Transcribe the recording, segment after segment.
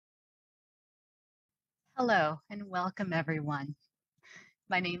Hello and welcome everyone.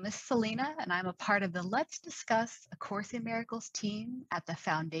 My name is Selena and I'm a part of the Let's Discuss A Course in Miracles team at the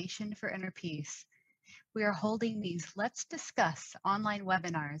Foundation for Inner Peace. We are holding these Let's Discuss online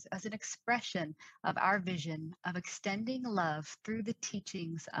webinars as an expression of our vision of extending love through the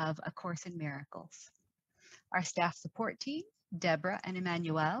teachings of A Course in Miracles. Our staff support team, Deborah and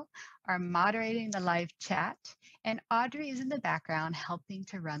Emmanuel, are moderating the live chat, and Audrey is in the background helping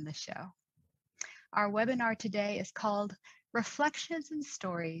to run the show. Our webinar today is called Reflections and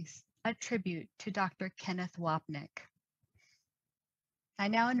Stories, a tribute to Dr. Kenneth Wapnick. I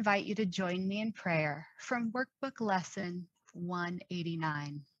now invite you to join me in prayer from Workbook Lesson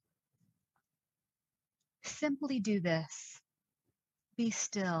 189. Simply do this: be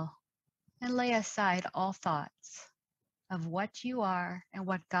still and lay aside all thoughts of what you are and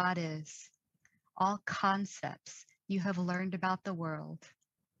what God is, all concepts you have learned about the world,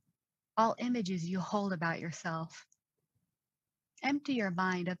 all images you hold about yourself. Empty your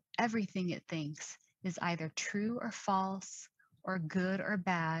mind of everything it thinks is either true or false, or good or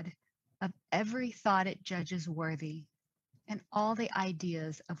bad, of every thought it judges worthy, and all the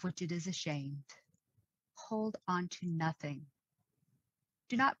ideas of which it is ashamed. Hold on to nothing.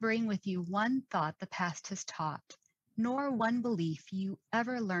 Do not bring with you one thought the past has taught, nor one belief you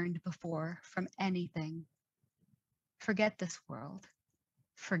ever learned before from anything. Forget this world.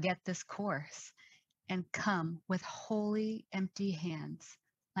 Forget this course, and come with wholly empty hands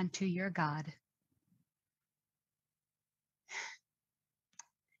unto your God.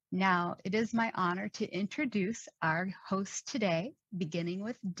 Now, it is my honor to introduce our host today, beginning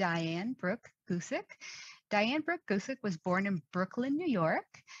with Diane Brooke Gusick. Diane Brooke Gusick was born in Brooklyn, New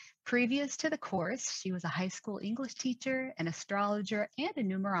York. Previous to the course, she was a high school English teacher, an astrologer, and a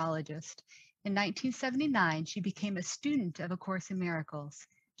numerologist. In 1979, she became a student of A Course in Miracles.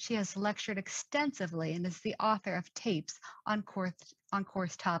 She has lectured extensively and is the author of tapes on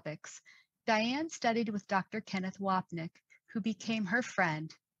course topics. Diane studied with Dr. Kenneth Wapnick, who became her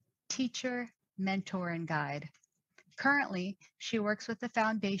friend, teacher, mentor, and guide. Currently, she works with the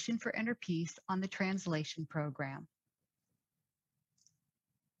Foundation for Inner Peace on the translation program.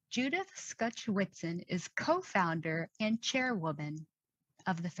 Judith Skutch-Whitson is co-founder and chairwoman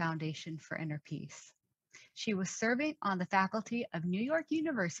of the Foundation for Inner Peace. She was serving on the faculty of New York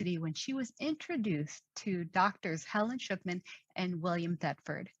University when she was introduced to Doctors Helen Schucman and William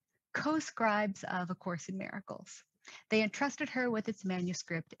Thetford, co-scribes of A Course in Miracles. They entrusted her with its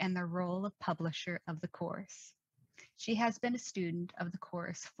manuscript and the role of publisher of the course. She has been a student of the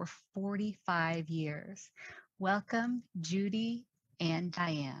course for 45 years. Welcome, Judy and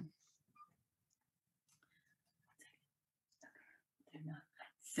Diane.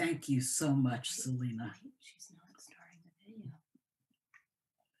 Thank you so much, Selena. She's not starting the video.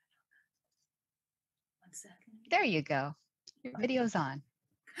 1 second. There you go. Your video's on.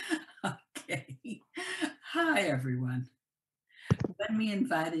 Okay. Hi, everyone. When we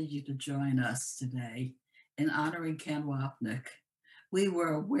invited you to join us today in honoring Ken Wapnick, we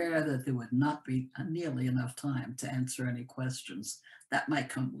were aware that there would not be nearly enough time to answer any questions that might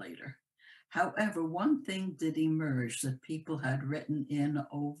come later. However, one thing did emerge that people had written in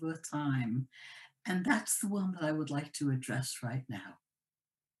over time, and that's the one that I would like to address right now.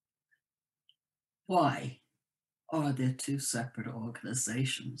 Why are there two separate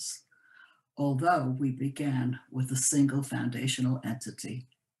organizations, although we began with a single foundational entity?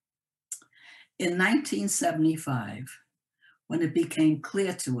 In 1975, when it became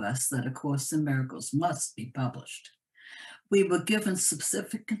clear to us that A Course in Miracles must be published, we were given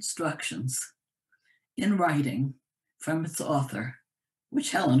specific instructions in writing from its author,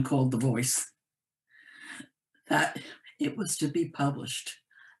 which Helen called the voice, that it was to be published,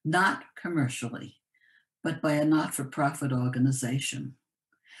 not commercially, but by a not-for-profit organization.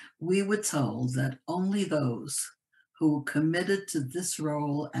 We were told that only those who were committed to this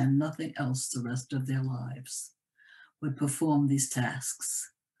role and nothing else the rest of their lives would perform these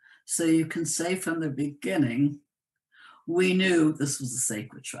tasks. So you can say from the beginning, we knew this was a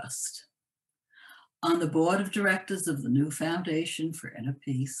sacred trust. On the board of directors of the new Foundation for Inner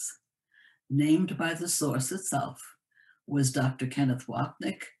Peace, named by the source itself, was Dr. Kenneth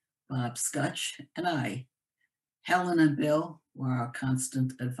Wapnick, Bob Skutch, and I. Helen and Bill were our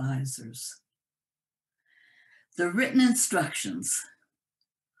constant advisors. The written instructions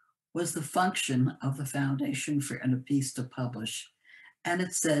was the function of the Foundation for Inner Peace to publish, and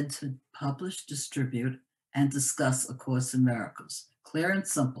it said to publish, distribute, and discuss A Course in Miracles. Clear and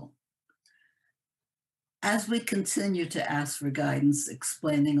simple. As we continue to ask for guidance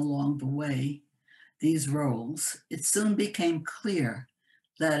explaining along the way these roles, it soon became clear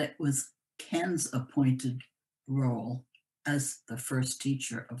that it was Ken's appointed role as the first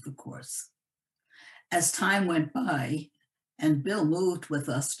teacher of the course. As time went by and Bill moved with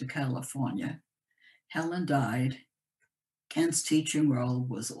us to California, Helen died. Ken's teaching role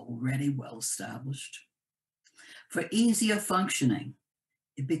was already well established. For easier functioning,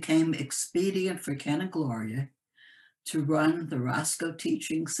 it became expedient for Ken and Gloria to run the Roscoe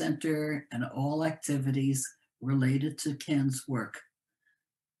Teaching Center and all activities related to Ken's work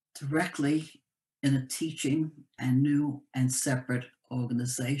directly in a teaching and new and separate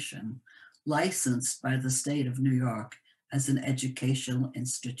organization licensed by the state of New York as an educational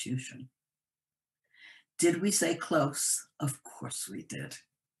institution. Did we stay close? Of course we did.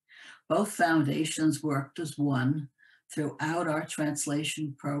 Both foundations worked as one throughout our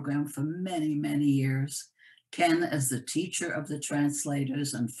translation program for many, many years. Ken as the teacher of the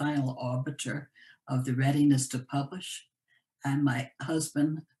translators and final arbiter of the readiness to publish, and my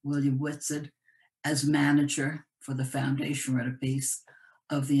husband, William Whitsett, as manager for the foundation piece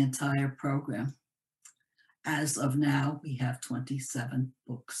of the entire program. As of now, we have 27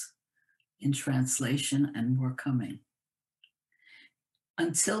 books in translation and more coming.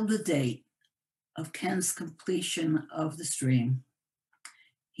 Until the date of Ken's completion of the stream,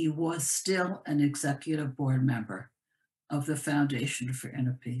 he was still an executive board member of the Foundation for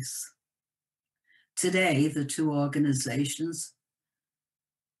Inner Peace. Today, the two organizations,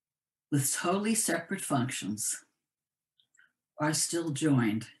 with totally separate functions, are still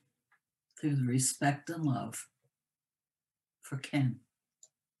joined through the respect and love for Ken.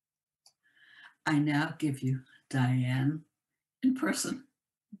 I now give you Diane in person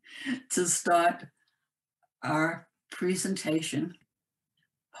to start our presentation,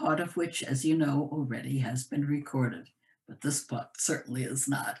 part of which, as you know, already has been recorded, but this part certainly is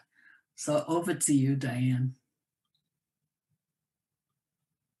not. So over to you, Diane.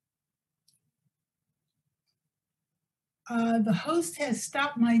 The host has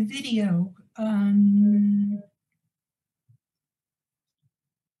stopped my video.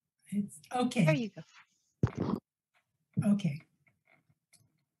 It's okay. There you go. Okay.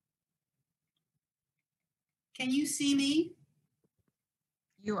 Can you see me?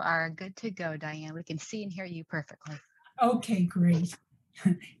 You are good to go, Diane. We can see and hear you perfectly. Okay, great.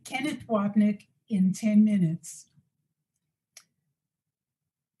 Kenneth Wapnick in 10 minutes.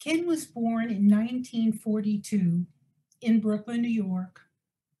 Ken was born in 1942 in Brooklyn, New York,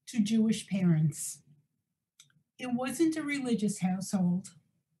 to Jewish parents. It wasn't a religious household.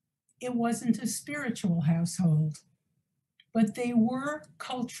 It wasn't a spiritual household, but they were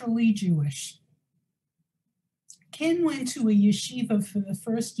culturally Jewish. Ken went to a yeshiva for the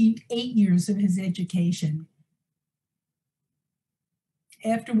first 8 years of his education,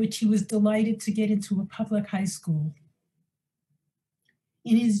 after which he was delighted to get into a public high school.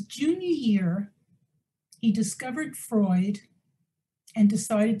 In his junior year, he discovered Freud and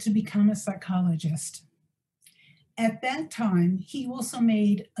decided to become a psychologist. At that time, he also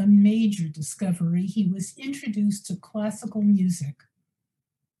made a major discovery. He was introduced to classical music,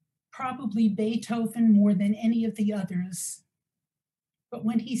 probably Beethoven more than any of the others. But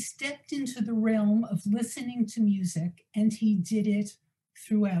when he stepped into the realm of listening to music, and he did it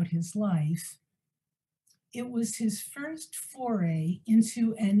throughout his life, it was his first foray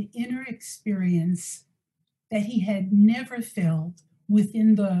into an inner experience that he had never felt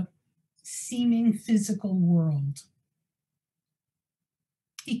within the seeming physical world.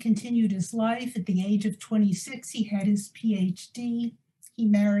 He continued his life. At the age of 26, he had his PhD, he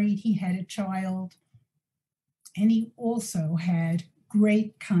married, he had a child, and he also had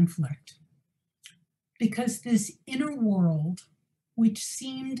great conflict, because this inner world, which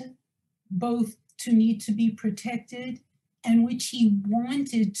seemed both to need to be protected and which he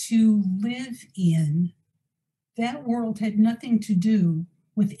wanted to live in, that world had nothing to do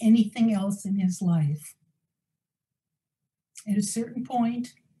with anything else in his life. At a certain point,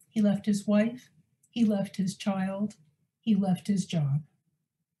 he left his wife, he left his child, he left his job.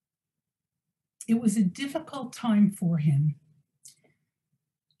 It was a difficult time for him.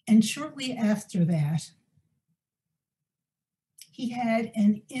 And shortly after that, he had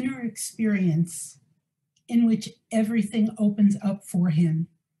an inner experience in which everything opens up for him.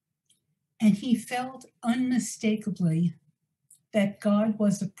 And he felt unmistakably that God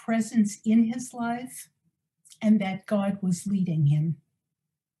was a presence in his life and that God was leading him.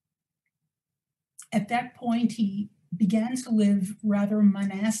 At that point, he began to live rather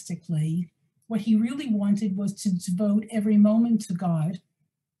monastically. What he really wanted was to devote every moment to God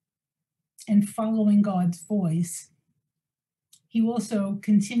and following God's voice. He also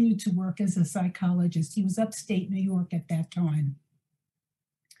continued to work as a psychologist. He was upstate New York at that time.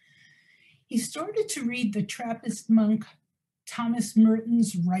 He started to read the Trappist monk Thomas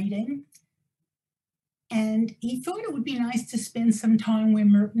Merton's writing, and he thought it would be nice to spend some time where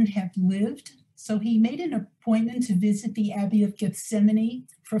Merton had lived. So he made an appointment to visit the Abbey of Gethsemane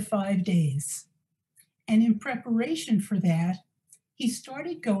for 5 days. And in preparation for that, he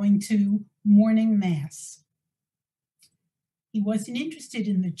started going to morning mass. He wasn't interested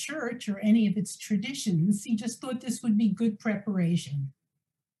in the church or any of its traditions. He just thought this would be good preparation.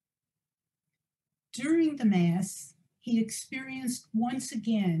 During the mass, he experienced once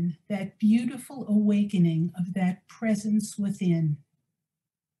again that beautiful awakening of that presence within.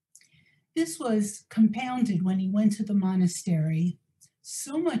 This was compounded when he went to the monastery,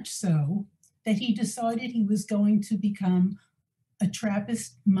 so much so that he decided he was going to become a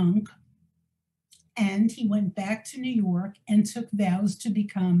Trappist monk, and he went back to New York and took vows to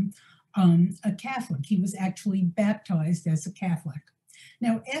become a Catholic. He was actually baptized as a Catholic.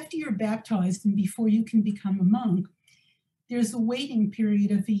 Now, after you're baptized and before you can become a monk, there's a waiting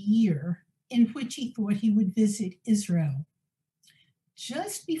period of a year in which he thought he would visit Israel.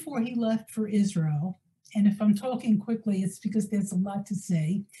 Just before he left for Israel, and if I'm talking quickly, it's because there's a lot to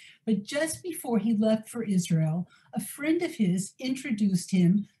say, but just before he left for Israel, a friend of his introduced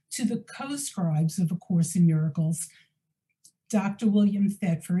him to the co-scribes of A Course in Miracles, Dr. William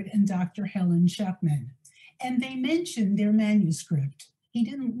Thetford and Dr. Helen Schucman. And they mentioned their manuscript. He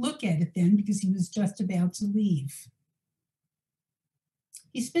didn't look at it then because he was just about to leave.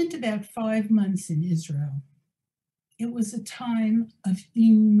 He spent about 5 months in Israel. It was a time of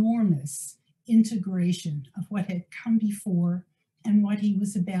enormous integration of what had come before and what he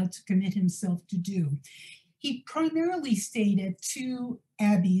was about to commit himself to do. He primarily stayed at 2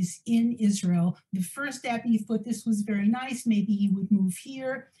 abbeys in Israel. The first abbey thought this was very nice, maybe he would move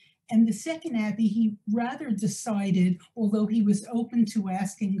here. And the second abbey, he rather decided, although he was open to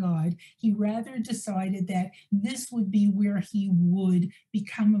asking God, he rather decided that this would be where he would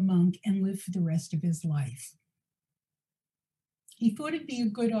become a monk and live for the rest of his life. He thought it'd be a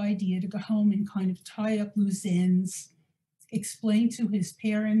good idea to go home and kind of tie up loose ends, explain to his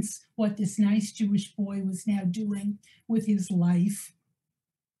parents what this nice Jewish boy was now doing with his life.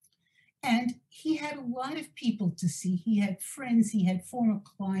 And he had a lot of people to see. He had friends, he had former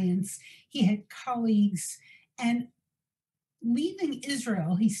clients, he had colleagues. And leaving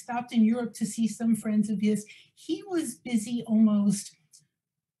Israel, he stopped in Europe to see some friends of his. He was busy almost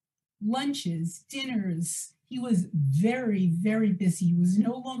lunches, dinners. He was very, very busy. He was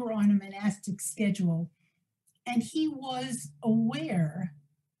no longer on a monastic schedule. And he was aware,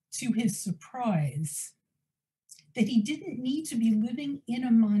 to his surprise, that he didn't need to be living in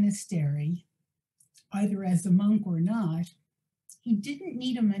a monastery, either as a monk or not. He didn't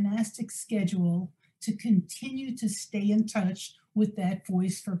need a monastic schedule to continue to stay in touch with that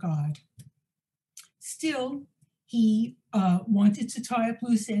voice for God. Still, he wanted to tie up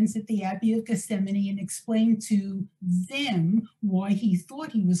loose ends at the Abbey of Gethsemane and explain to them why he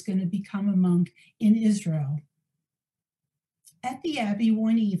thought he was going to become a monk in Israel. At the Abbey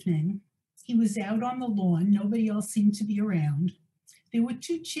one evening, he was out on the lawn. Nobody else seemed to be around. There were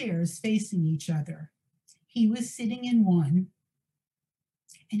 2 chairs facing each other. He was sitting in one,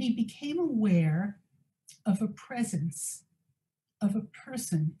 and he became aware of a presence of a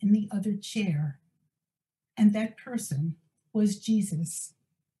person in the other chair. And that person was Jesus.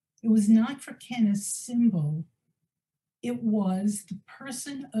 It was not for Ken a symbol. It was the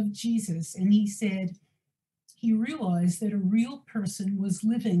person of Jesus. And he said he realized that a real person was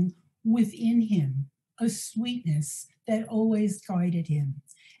living within him, a sweetness that always guided him.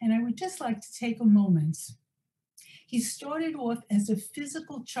 And I would just like to take a moment. He started off as a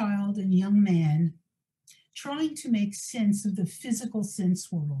physical child and young man, trying to make sense of the physical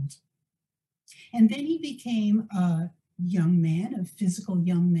sense world. And then he became a young man, a physical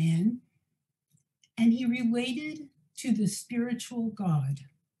young man, and he related to the spiritual God.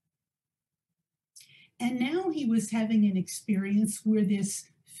 And now he was having an experience where this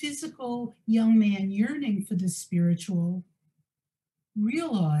physical young man yearning for the spiritual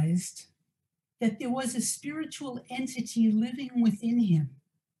realized that there was a spiritual entity living within him.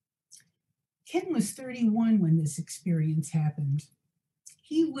 Ken was 31 when this experience happened.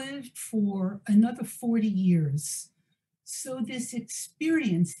 He lived for another 40 years. So this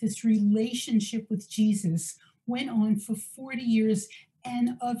experience, this relationship with Jesus went on for 40 years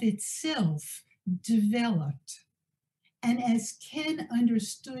and of itself developed. And as Ken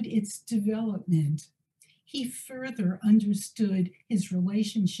understood its development, he further understood his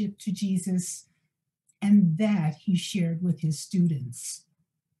relationship to Jesus, and that he shared with his students.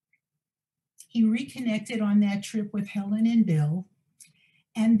 He reconnected on that trip with Helen and Bill,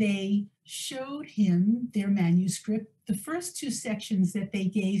 and they showed him their manuscript. The first two sections that they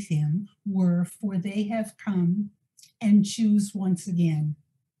gave him were "For they have come" and "Choose once again."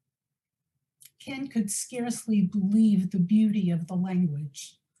 Ken could scarcely believe the beauty of the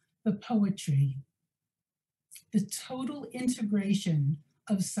language, the poetry, the total integration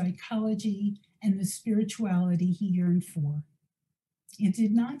of psychology and the spirituality he yearned for. It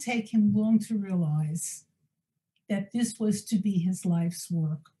did not take him long to realize that this was to be his life's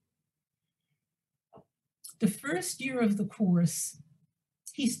work. The first year of the course,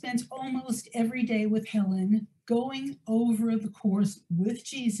 he spent almost every day with Helen, going over the course with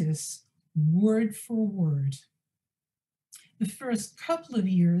Jesus, word for word. The first couple of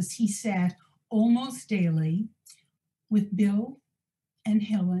years, he sat almost daily with Bill and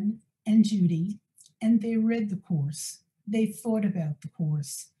Helen and Judy, and they read the course. They thought about the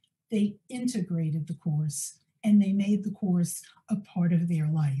course. They integrated the course, and they made the course a part of their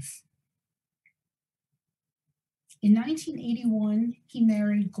life. In 1981, he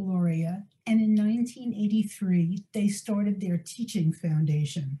married Gloria, and in 1983, they started their teaching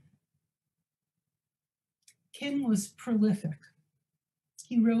foundation. Ken was prolific.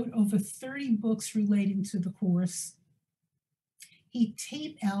 He wrote over 30 books relating to the course. He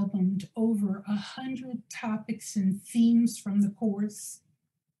tape albumed over 100 topics and themes from the course.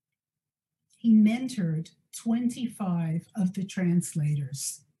 He mentored 25 of the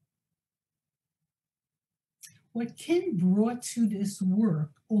translators. What Ken brought to this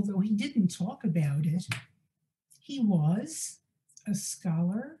work, although he didn't talk about it, he was a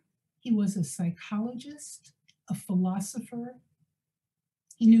scholar, he was a psychologist, a philosopher.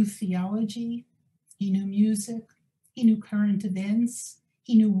 He knew theology, he knew music, he knew current events,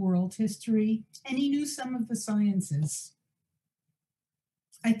 he knew world history, and he knew some of the sciences.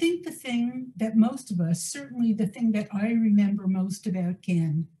 I think the thing that most of us, certainly the thing that I remember most about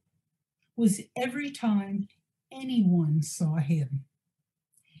Ken, was every time anyone saw him,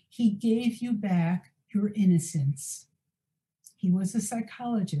 he gave you back your innocence. He was a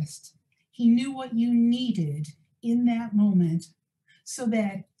psychologist. He knew what you needed in that moment so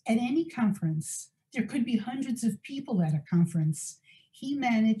that at any conference, there could be hundreds of people at a conference. He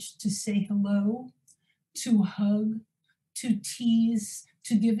managed to say hello, to hug, to tease,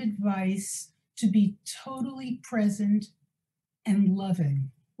 to give advice, to be totally present and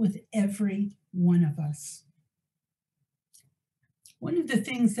loving with every one of us. One of the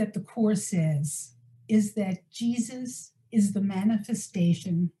things that the Course says is that Jesus is the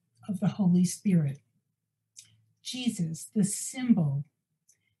manifestation of the Holy Spirit. Jesus, the symbol,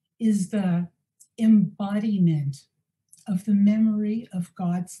 is the embodiment of the memory of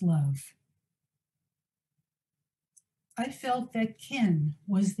God's love. I felt that Ken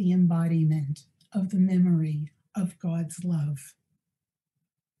was the embodiment of the memory of God's love.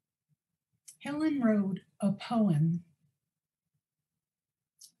 Helen wrote a poem.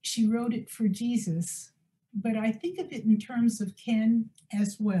 She wrote it for Jesus, but I think of it in terms of Ken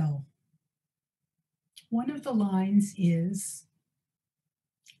as well. One of the lines is,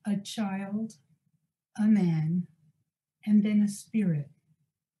 a child, a man, and then a spirit.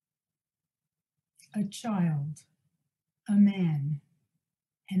 A child, a man,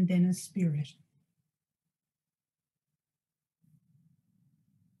 and then a spirit.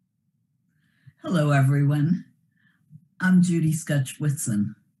 Hello, everyone. I'm Judy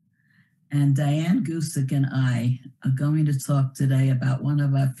Scutch-Whitson, and Diane Gusick and I are going to talk today about one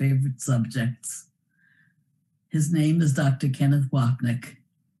of our favorite subjects. His name is Dr. Kenneth Wapnick,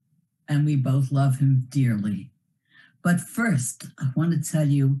 and we both love him dearly. But first, I want to tell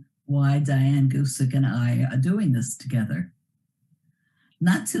you why Diane Gusick and I are doing this together.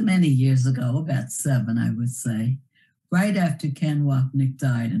 Not too many years ago, about 7, I would say, right after Ken Wapnick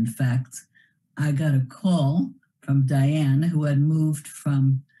died, in fact, I got a call from Diane, who had moved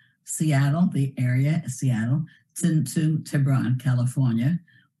from Seattle, the area, Seattle, to Tiburon, California,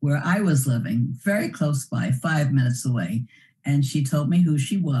 where I was living, very close by, 5 minutes away. And she told me who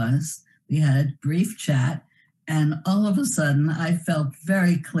she was. We had a brief chat, and all of a sudden, I felt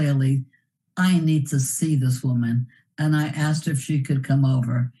very clearly, I need to see this woman. And I asked her if she could come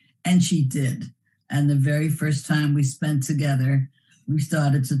over, and she did. And the very first time we spent together, we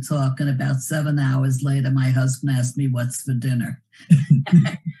started to talk, and about 7 hours later, my husband asked me, what's for dinner?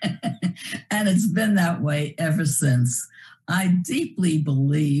 And it's been that way ever since. I deeply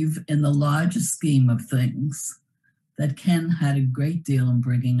believe in the larger scheme of things that Ken had a great deal in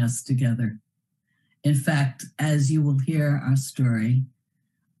bringing us together. In fact, as you will hear our story,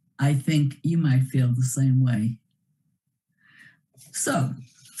 I think you might feel the same way. So,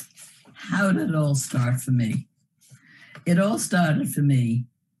 how did it all start for me? It all started for me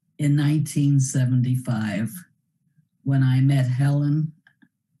in 1975 when I met Helen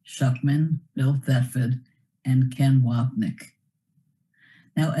Schucman, Bill Thetford, and Ken Wapnick.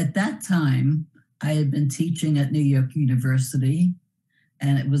 Now, at that time, I had been teaching at New York University,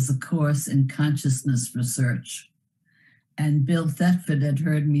 and it was a course in consciousness research. And Bill Thetford had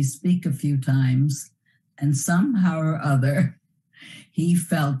heard me speak a few times, and somehow or other, he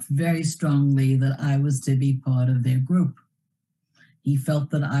felt very strongly that I was to be part of their group. He felt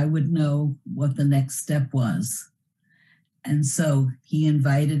that I would know what the next step was. And so he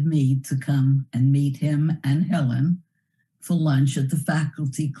invited me to come and meet him and Helen for lunch at the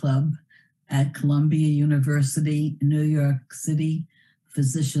faculty club at Columbia University, New York City,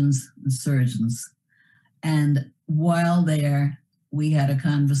 Physicians and Surgeons. And while there, we had a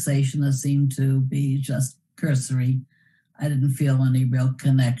conversation that seemed to be just cursory. I didn't feel any real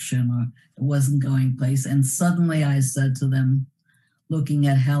connection, or it wasn't going place. And suddenly I said to them, looking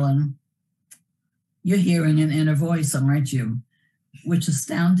at Helen, "You're hearing an inner voice, aren't you?" Which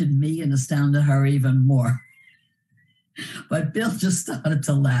astounded me and astounded her even more. But Bill just started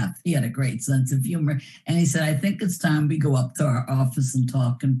to laugh. He had a great sense of humor. And he said, "I think it's time we go up to our office and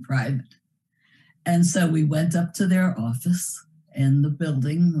talk in private." And so we went up to their office in the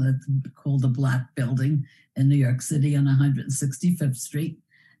building that's called the Black Building in New York City on 165th Street.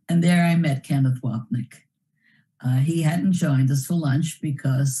 And there I met Kenneth Wapnick. He hadn't joined us for lunch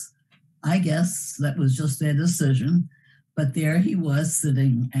because I guess that was just their decision. But there he was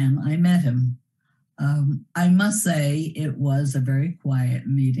sitting, and I met him. I must say it was a very quiet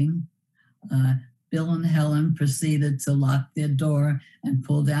meeting. Bill and Helen proceeded to lock their door and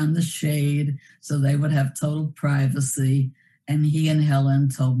pull down the shade so they would have total privacy. And he and Helen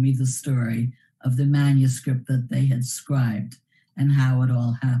told me the story of the manuscript that they had scribed and how it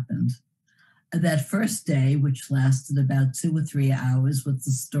all happened. That first day, which lasted about 2 or 3 hours with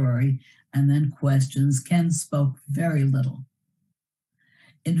the story and then questions, Ken spoke very little.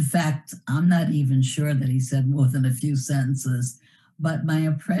 In fact, I'm not even sure that he said more than a few sentences, but my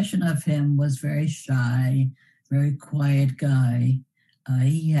impression of him was very shy, very quiet guy.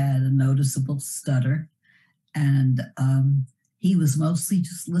 He had a noticeable stutter, and he was mostly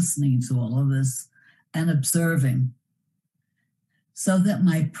just listening to all of this and observing. So that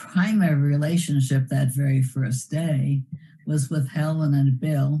my primary relationship that very first day was with Helen and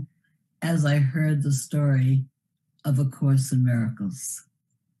Bill as I heard the story of A Course in Miracles.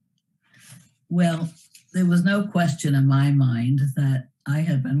 Well, there was no question in my mind that I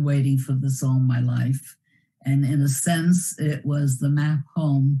had been waiting for this all my life. And in a sense, it was the map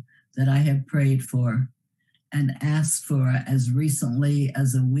home that I had prayed for and asked for as recently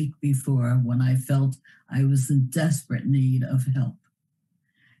as a week before, when I felt I was in desperate need of help.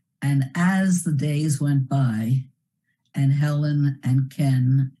 And as the days went by, and Helen and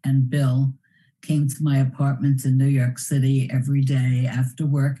Ken and Bill came to my apartment in New York City every day after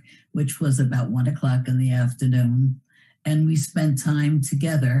work, which was about 1 o'clock in the afternoon, and we spent time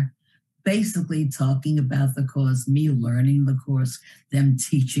together, basically talking about the course, me learning the course, them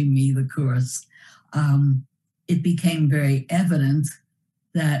teaching me the course. It became very evident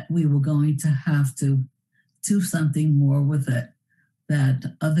that we were going to have to do something more with it,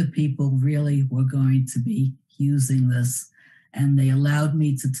 that other people really were going to be using this. And they allowed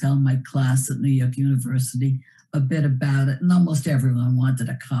me to tell my class at New York University a bit about it, and almost everyone wanted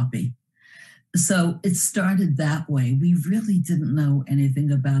a copy. So it started that way. We really didn't know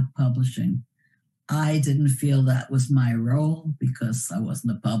anything about publishing. I didn't feel that was my role because I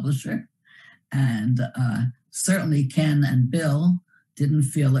wasn't a publisher. And certainly Ken and Bill didn't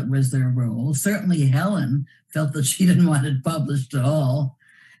feel it was their role. Certainly Helen felt that she didn't want it published at all.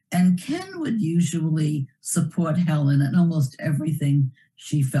 And Ken would usually support Helen in almost everything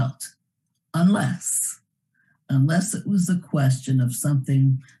she felt, unless it was a question of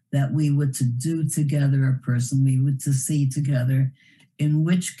something that we were to do together, a person we were to see together, in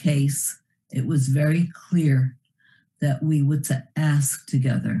which case it was very clear that we were to ask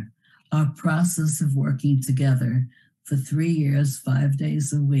together. Our process of working together for 3 years, 5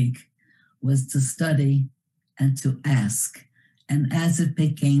 days a week, was to study and to ask. And as it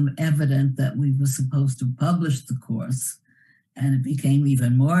became evident that we were supposed to publish the course, and it became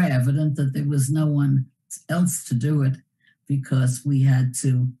even more evident that there was no one else to do it, because we had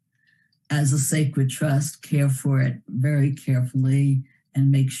to, as a sacred trust, care for it very carefully and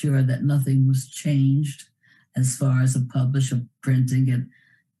make sure that nothing was changed as far as a publisher printing it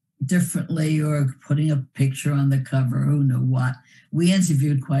differently or putting a picture on the cover, who knew what. We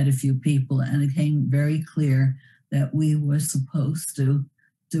interviewed quite a few people, and it became very clear that we were supposed to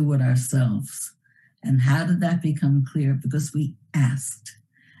do it ourselves. And how did that become clear? Because we asked.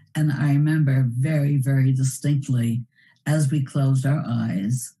 And I remember very, very distinctly, as we closed our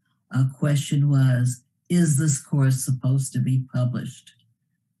eyes, a question was, is this course supposed to be published?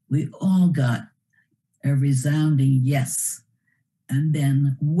 We all got a resounding yes. And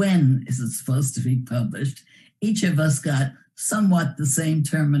then, when is it supposed to be published? Each of us got somewhat the same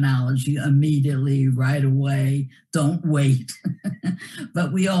terminology: immediately, right away, don't wait.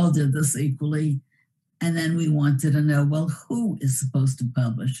 But we all did this equally. And then we wanted to know, well, who is supposed to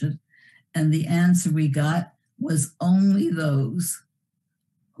publish it? And the answer we got was only those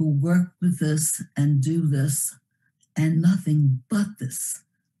who work with this and do this and nothing but this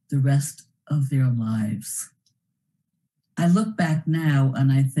the rest of their lives. I look back now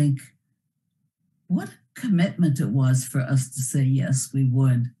and I think, what a commitment it was for us to say, yes, we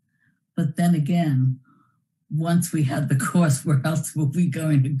would. But then again, once we had the course, where else were we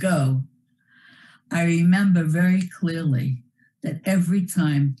going to go? I remember very clearly that every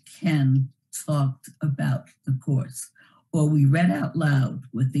time Ken talked about the course, or we read out loud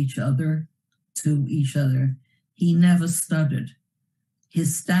with each other, to each other, he never stuttered.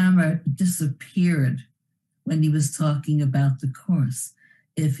 His stammer disappeared when he was talking about the course.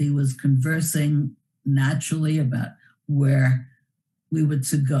 If he was conversing naturally about where we were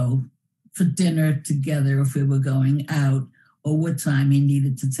to go for dinner together, if we were going out, or what time he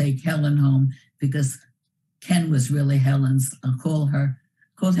needed to take Helen home, because Ken was really Helen's,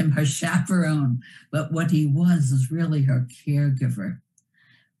 called him her chaperone, but what he was really her caregiver.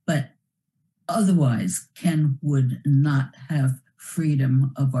 But otherwise, Ken would not have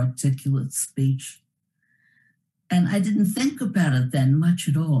freedom of articulate speech. And I didn't think about it then much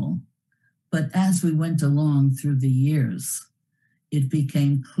at all. But as we went along through the years, it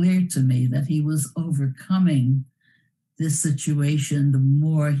became clear to me that he was overcoming this situation the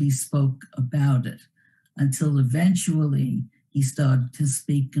more he spoke about it, until eventually he started to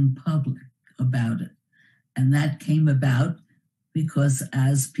speak in public about it. And that came about because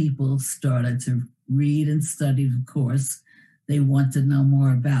as people started to read and study the course, they wanted to know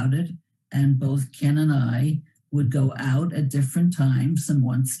more about it. And both Ken and I would go out at different times and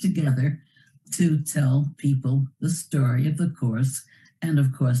once together to tell people the story of the course and,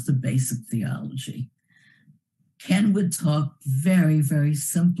 of course, the basic theology. Ken would talk very, very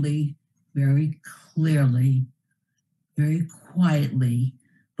simply, very clearly, very quietly,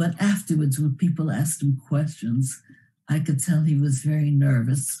 but afterwards when people asked him questions, I could tell he was very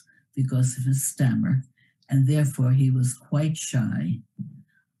nervous because of his stammer, and therefore he was quite shy.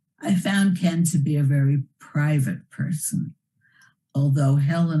 I found Ken to be a very private person. Although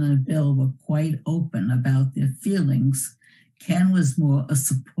Helen and Bill were quite open about their feelings, Ken was more a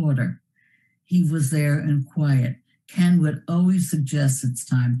supporter. He was there and quiet. Ken would always suggest it's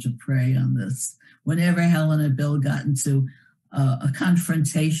time to pray on this. Whenever Helen and Bill got into a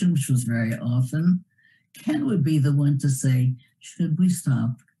confrontation, which was very often, Ken would be the one to say, should we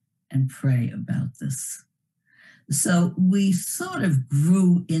stop and pray about this? So we sort of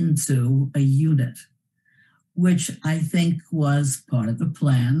grew into a unit, which I think was part of the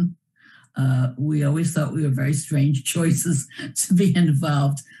plan. We always thought we were very strange choices to be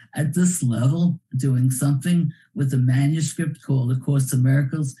involved at this level, doing something with a manuscript called A Course in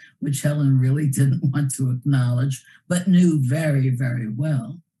Miracles, which Helen really didn't want to acknowledge, but knew very, very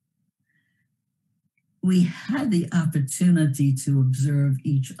well. We had the opportunity to observe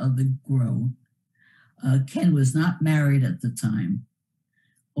each other grow. Ken was not married at the time.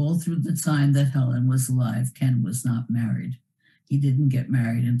 All through the time that Helen was alive, Ken was not married. He didn't get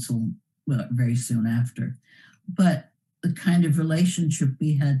married until, well, very soon after. But the kind of relationship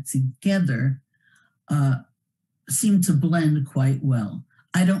we had together seemed to blend quite well.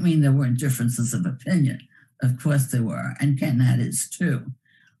 I don't mean there weren't differences of opinion. Of course there were, and Ken had his too.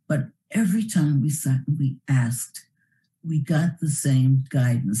 But every time we sat and we asked, we got the same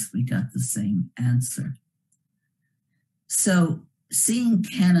guidance, we got the same answer. So seeing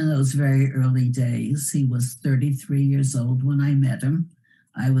Ken in those very early days, he was 33 years old when I met him.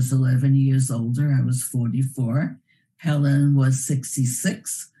 I was 11 years older, I was 44. Helen was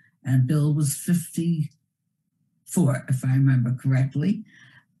 66 and Bill was 54, if I remember correctly.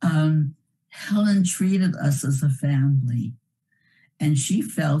 Helen treated us as a family, and she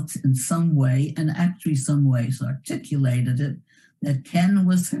felt in some way, and actually some ways articulated it, that Ken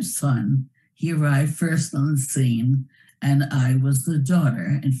was her son. He arrived first on the scene, and I was the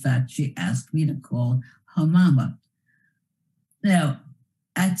daughter. In fact, she asked me to call her mama. Now,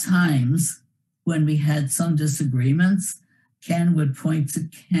 at times when we had some disagreements, Ken would point to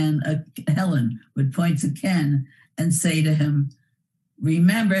Ken, Helen would point to Ken and say to him,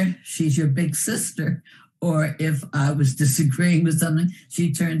 remember, she's your big sister. Or if I was disagreeing with something,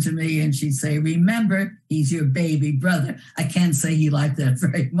 she'd turn to me and she'd say, remember, he's your baby brother. I can't say he liked that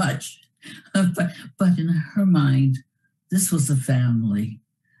very much. But in her mind, this was a family,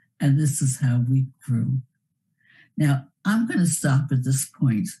 and this is how we grew. Now, I'm going to stop at this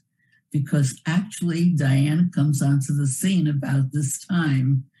point because actually Diane comes onto the scene about this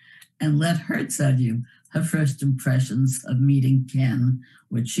time, and let her tell you her first impressions of meeting Ken,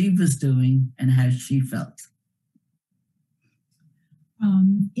 what she was doing, and how she felt.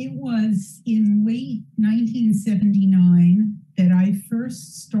 It was in late 1979 that I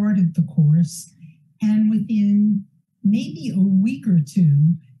first started the course, and within maybe a week or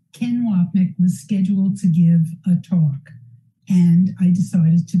two, Ken Wapnick was scheduled to give a talk, and I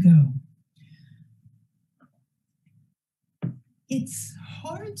decided to go. It's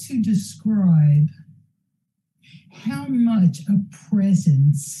hard to describe how much a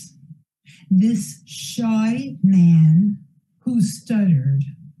presence this shy man who stuttered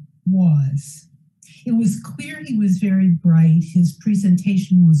was. It was clear he was very bright. His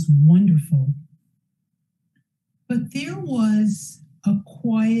presentation was wonderful. But there was a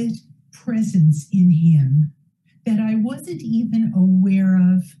quiet presence in him that I wasn't even aware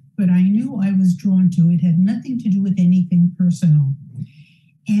of, but I knew I was drawn to. It had nothing to do with anything personal.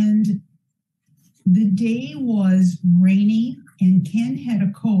 And the day was rainy, and Ken had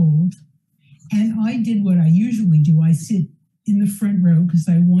a cold, and I did what I usually do. I sit in the front row because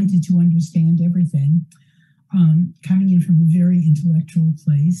I wanted to understand everything, coming in from a very intellectual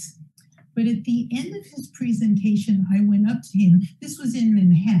place. But at the end of his presentation, I went up to him. This was in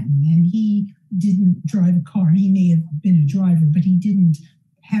Manhattan, and he didn't drive a car. He may have been a driver, but he didn't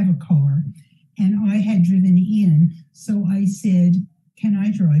have a car. And I had driven in, so I said, "Can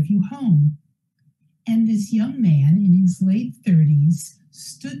I drive you home?" And this young man in his late 30s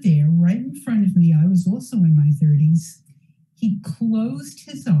stood there right in front of me. I was also in my 30s. He closed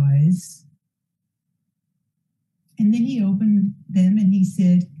his eyes, and then he opened them and he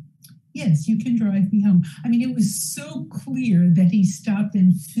said, "Yes, you can drive me home." I mean, it was so clear that he stopped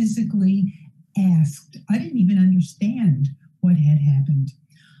and physically asked. I didn't even understand what had happened.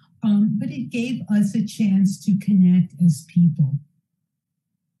 But it gave us a chance to connect as people.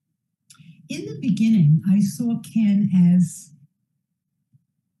 In the beginning, I saw Ken as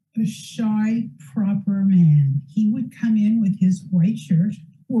a shy, proper man. He would come in with his white shirt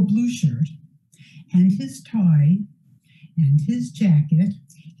or blue shirt and his tie and his jacket.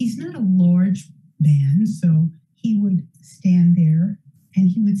 He's not a large man, so he would stand there and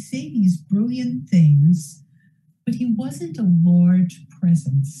he would say these brilliant things, but he wasn't a large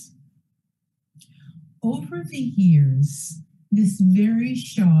presence. Over the years, this very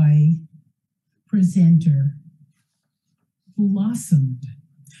shy presenter blossomed.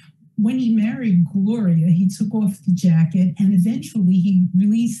 When he married Gloria, he took off the jacket and eventually he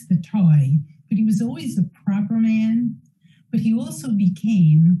released the tie, but he was always a proper man, but he also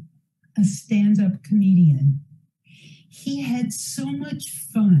became a stand-up comedian. He had so much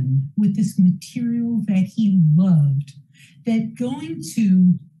fun with this material that he loved that going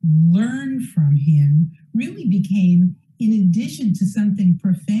to learn from him really became, in addition to something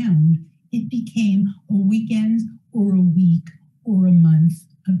profound, it became a weekend or a week or a month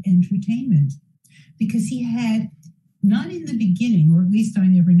of entertainment. Because he had, not in the beginning, or at least I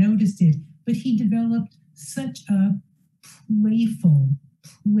never noticed it, but he developed such a playful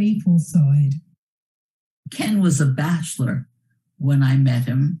side. Ken was a bachelor when I met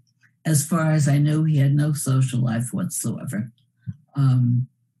him. As far as I knew, he had no social life whatsoever.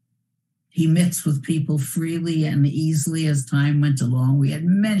 He mixed with people freely and easily as time went along. We had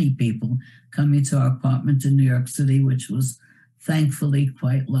many people coming to our apartment in New York City, which was thankfully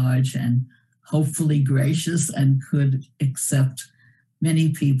quite large and hopefully gracious and could accept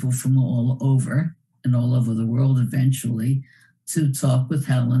many people from all over and all over the world eventually to talk with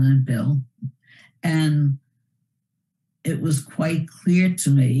Helen and Bill. And it was quite clear to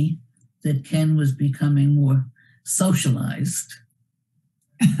me that Ken was becoming more socialized.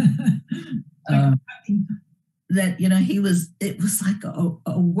 That, you know, it was like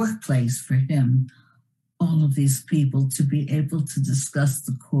a workplace for him, all of these people, to be able to discuss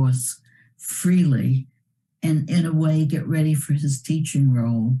the course freely and in a way get ready for his teaching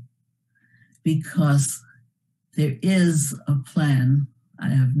role, because there is a plan. I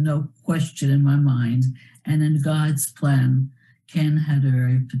have no question in my mind. And in God's plan, Ken had a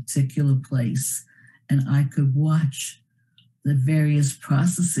very particular place, and I could watch the various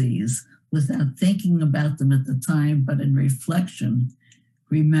processes without thinking about them at the time, but in reflection,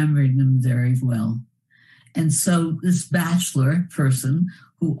 remembering them very well. And so this bachelor person,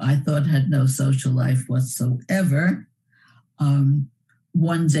 who I thought had no social life whatsoever,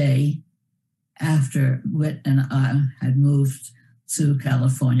 one day after Whit and I had moved to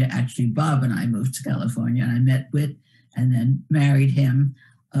California, actually Bob and I moved to California, and I met Whit and then married him.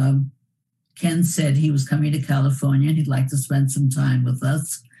 Ken said he was coming to California and he'd like to spend some time with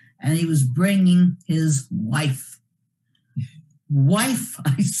us. And he was bringing his wife. Wife,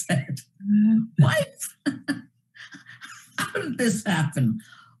 I said. Wife? How did this happen?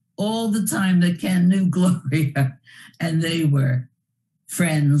 All the time that Ken knew Gloria, and they were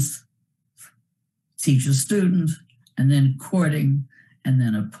friends, teacher-student, and then courting, and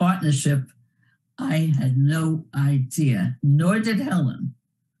then a partnership. I had no idea, nor did Helen,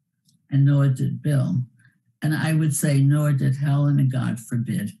 and nor did Bill. And I would say, nor did Helen, and God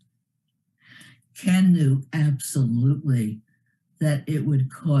forbid. Ken knew absolutely that it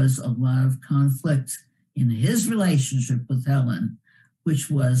would cause a lot of conflict in his relationship with Helen, which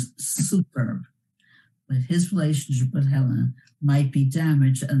was superb. But his relationship with Helen might be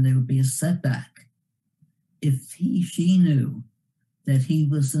damaged and there would be a setback if she knew that he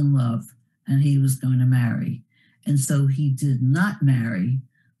was in love and he was going to marry. And so he did not marry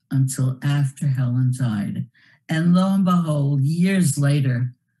until after Helen died. And lo and behold, years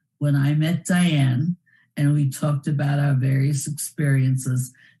later, when I met Diane and we talked about our various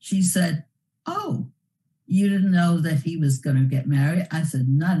experiences, she said, "Oh, you didn't know that he was going to get married?" I said,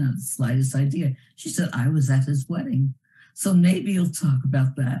 "Not the slightest idea." She said, "I was at his wedding." So maybe you'll talk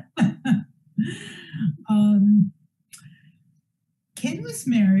about that. Ken was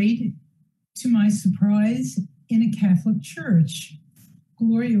married, to my surprise, in a Catholic church.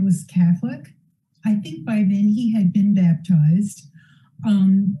 Gloria was Catholic. I think by then he had been baptized.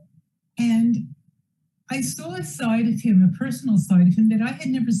 And I saw a side of him, a personal side of him that I had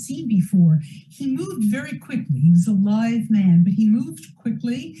never seen before. He moved very quickly. He was a live man, but he moved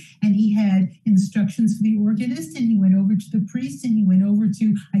quickly, and he had instructions for the organist, and he went over to the priest, and he went over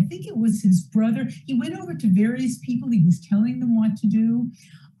to, I think it was his brother. He went over to various people. He was telling them what to do.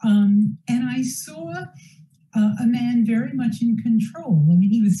 And I saw a man very much in control. I mean,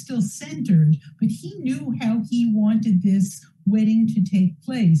 he was still centered, but he knew how he wanted this wedding to take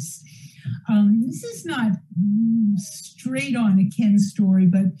place. This is not straight on a Ken story,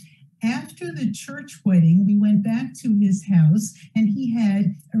 but after the church wedding, we went back to his house and he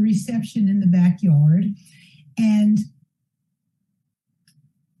had a reception in the backyard. And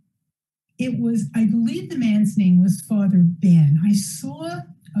it was, I believe the man's name was Father Ben. I saw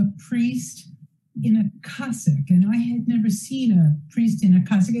a priest in a cassock, and I had never seen a priest in a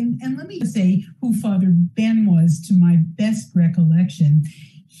cassock. And let me just say who Father Ben was to my best recollection.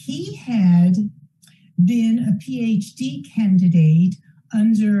 He had been a PhD candidate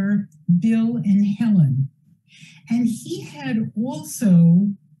under Bill and Helen. And he had also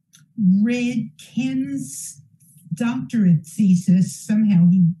read Ken's doctorate thesis, somehow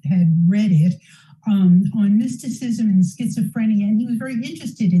he had read it, on mysticism and schizophrenia, and he was very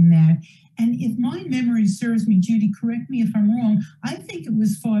interested in that. And if my memory serves me, Judy, correct me if I'm wrong, I think it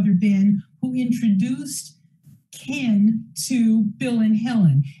was Father Ben who introduced Ken to Bill and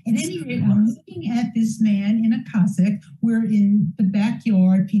Helen. At any rate, I'm looking at this man in a cassock. We're in the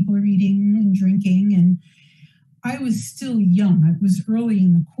backyard, people are eating and drinking, and I was still young. I was early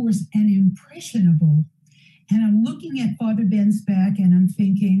in the course and impressionable. And I'm looking at Father Ben's back and I'm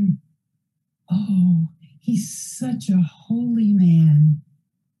thinking, oh, he's such a holy man.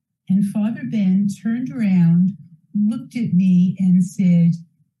 And Father Ben turned around, looked at me and said,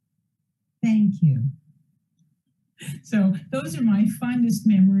 "Thank you." So those are my fondest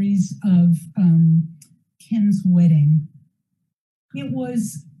memories of Ken's wedding. It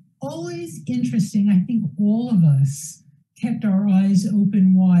was always interesting. I think all of us kept our eyes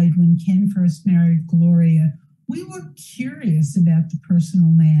open wide when Ken first married Gloria. We were curious about the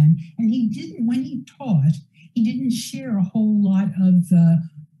personal man, and he didn't, when he taught, he didn't share a whole lot of the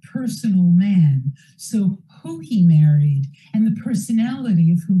personal man. So who he married and the personality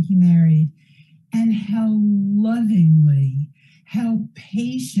of who he married, and how lovingly, how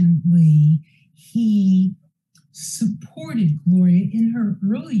patiently he supported Gloria in her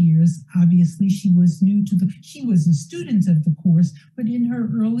early years. Obviously, she was she was a student of the course, but in her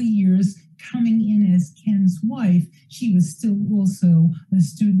early years, coming in as Ken's wife, she was still also a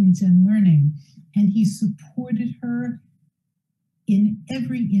student and learning. And he supported her in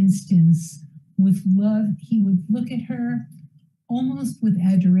every instance with love. He would look at her almost with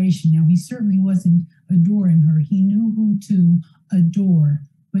adoration. Now, he certainly wasn't adoring her. He knew who to adore,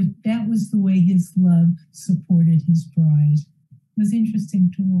 but that was the way his love supported his bride. It was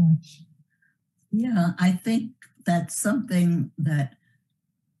interesting to watch. Yeah, I think that's something that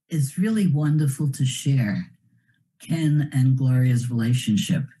is really wonderful to share. Ken and Gloria's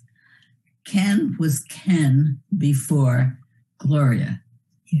relationship. Ken was Ken before Gloria.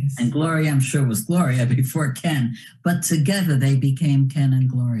 Yes. And Gloria, I'm sure, was Gloria before Ken. But together they became Ken and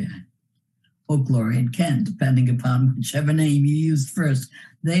Gloria. Or Gloria and Ken, depending upon whichever name you used first.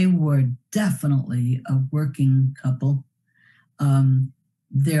 They were definitely a working couple.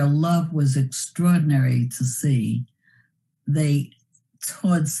 Their love was extraordinary to see. They,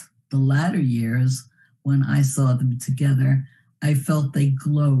 towards the latter years, when I saw them together, I felt they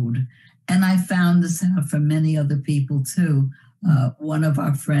glowed. And I found this out from many other people too. One of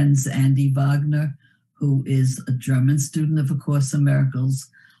our friends, Andy Wagner, who is a German student of A Course in Miracles,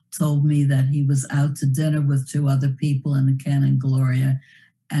 told me that he was out to dinner with two other people, and Ken and Gloria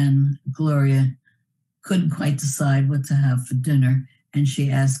couldn't quite decide what to have for dinner. And she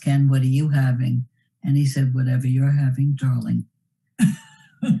asked Ken, "What are you having?" And he said, "Whatever you're having, darling."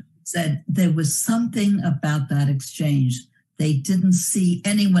 Said there was something about that exchange. They didn't see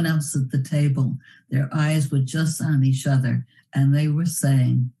anyone else at the table. Their eyes were just on each other, and they were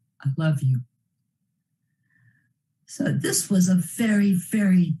saying, "I love you." So this was a very,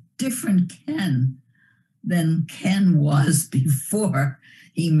 very different Ken than Ken was before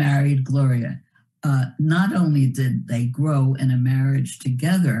he married Gloria. Not only did they grow in a marriage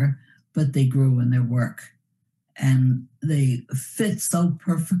together, but they grew in their work. And they fit so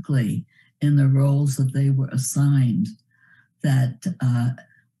perfectly in the roles that they were assigned that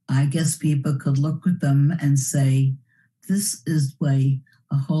I guess people could look at them and say, this is the way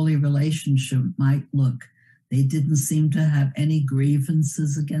a holy relationship might look. They didn't seem to have any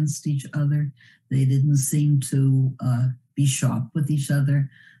grievances against each other. They didn't seem to be sharp with each other.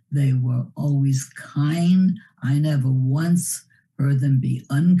 They were always kind. I never once heard them be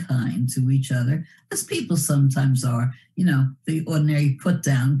unkind to each other, as people sometimes are. You know, the ordinary put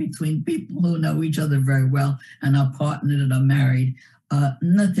down between people who know each other very well and are partnered and are married.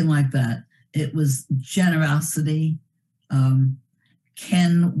 Nothing like that. It was generosity.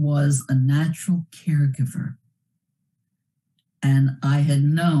 Ken was a natural caregiver. And I had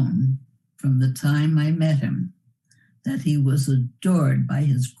known from the time I met him that he was adored by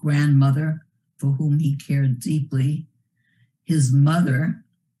his grandmother, for whom he cared deeply, his mother,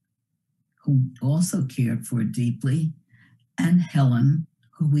 who also cared for deeply, and Helen,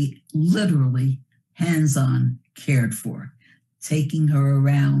 who he literally hands-on cared for, taking her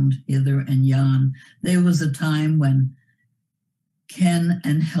around hither and yon. There was a time when Ken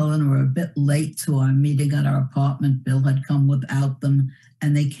and Helen were a bit late to our meeting at our apartment. Bill had come without them,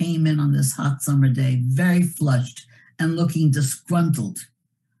 and they came in on this hot summer day, very flushed and looking disgruntled.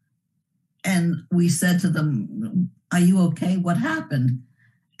 And we said to them, "Are you okay? What happened?"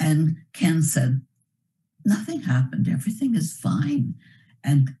 And Ken said, "Nothing happened. Everything is fine."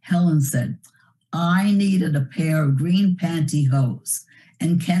 And Helen said, "I needed a pair of green pantyhose.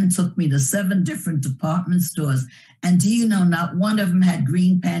 And Ken took me to 7 different department stores. And do you know, not one of them had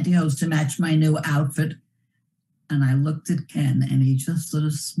green pantyhose to match my new outfit." And I looked at Ken, and he just sort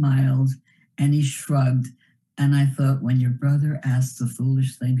of smiled and he shrugged. And I thought, when your brother asks a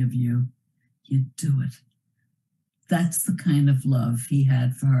foolish thing of you, you do it. That's the kind of love he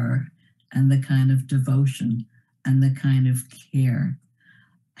had for her, and the kind of devotion and the kind of care.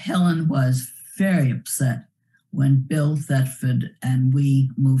 Helen was very upset when Bill Thetford and we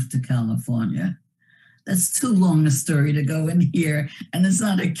moved to California. That's too long a story to go in here, and it's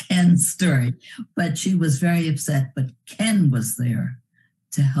not a Ken story, but she was very upset. But Ken was there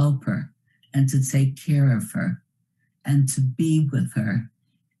to help her and to take care of her and to be with her.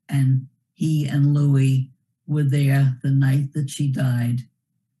 And he and Louie were there the night that she died,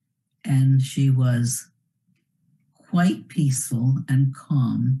 and she was quite peaceful and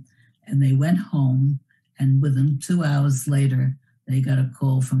calm. And they went home, and within 2 hours later, they got a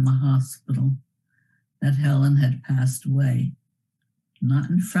call from the hospital that Helen had passed away. Not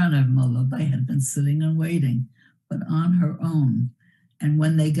in front of them, although they had been sitting and waiting, but on her own. And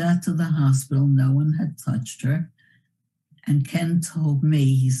when they got to the hospital, no one had touched her. And Ken told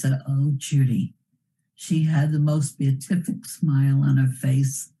me, he said, "Oh, Judy, she had the most beatific smile on her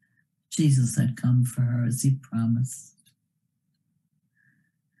face. Jesus had come for her, as he promised."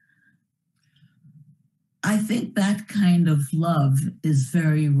 I think that kind of love is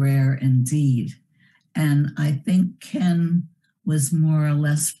very rare indeed. And I think Ken was more or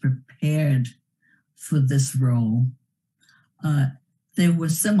less prepared for this role. There were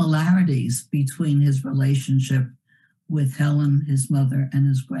similarities between his relationship with Helen, his mother, and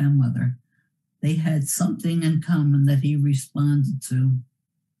his grandmother. They had something in common that he responded to.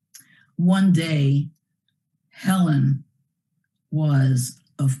 one day, Helen was,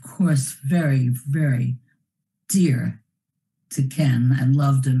 of course, very, very dear to Ken and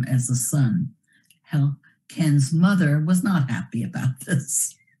loved him as a son. Ken's mother was not happy about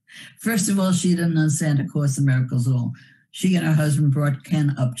this. First of all, she didn't understand A Course in Miracles at all. She and her husband brought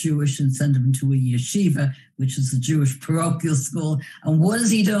Ken up Jewish and sent him to a yeshiva, which is a Jewish parochial school. And what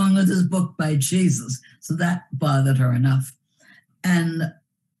is he doing with his book by Jesus? So that bothered her enough. And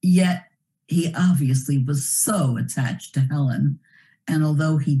yet he obviously was so attached to Helen. And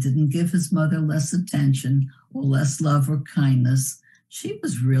although he didn't give his mother less attention or less love or kindness, she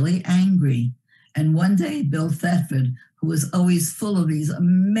was really angry. And one day, Bill Thetford, who was always full of these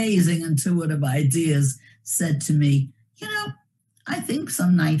amazing intuitive ideas, said to me, you know, I think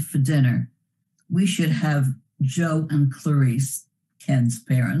some night for dinner, we should have Joe and Clarice, Ken's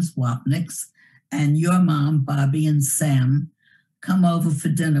parents, Wapnicks, and your mom, Bobby, and Sam come over for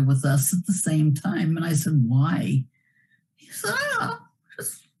dinner with us at the same time. And I said, why? He said, I don't know,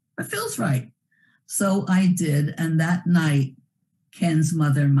 just, it feels right. So I did. And that night, Ken's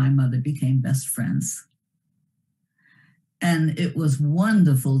mother and my mother became best friends. And it was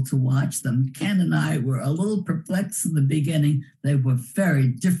wonderful to watch them. Ken and I were a little perplexed in the beginning. They were very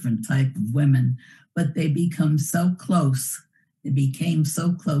different type of women, but they become so close. They became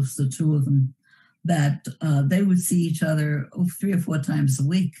so close, the two of them, that they would see each other 3 or 4 times a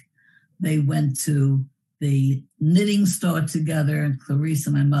week. They went to the knitting store together, and Clarice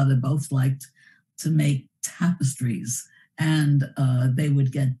and my mother both liked to make tapestries. And they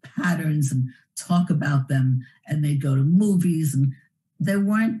would get patterns and talk about them, and they'd go to movies, and they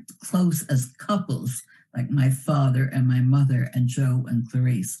weren't close as couples like my father and my mother and Joe and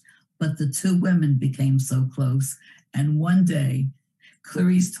Clarice, but the two women became so close. And one day,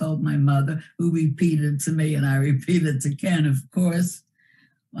 Clarice told my mother, who repeated to me, and I repeated to Ken, of course.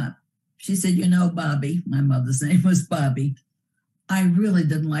 Well, she said, you know, Bobby, my mother's name was Bobby, I really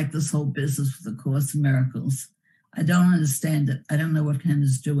didn't like this whole business with the Course in Miracles. I don't understand it. I don't know what Ken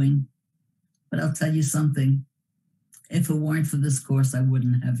is doing. But I'll tell you something. If it weren't for this course, I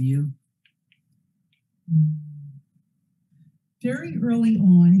wouldn't have you. Very early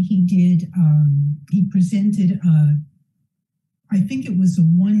on, he presented, I think it was a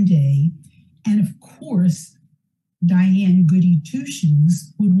one day. And of course, Diane Goody Two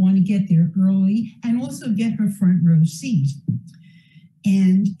Shoes would want to get there early and also get her front row seat.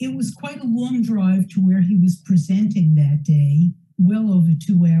 And it was quite a long drive to where he was presenting that day, well over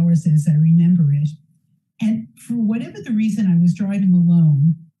 2 hours as I remember it. And for whatever the reason, I was driving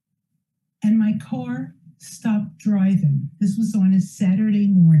alone and my car stopped driving. This was on a Saturday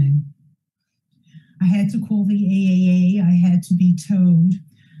morning. I had to call the AAA. I had to be towed.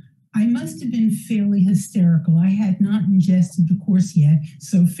 I must have been fairly hysterical. I had not ingested the course yet,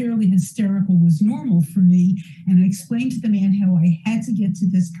 so fairly hysterical was normal for me. And I explained to the man how I had to get to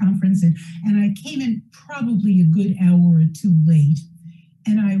this conference, and I came in probably a good hour or two late,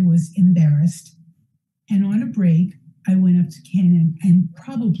 and I was embarrassed. And on a break, I went up to Ken and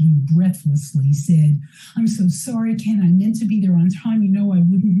probably breathlessly said, I'm so sorry, Ken, I meant to be there on time. You know, I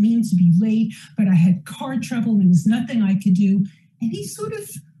wouldn't mean to be late, but I had car trouble and there was nothing I could do. And he sort of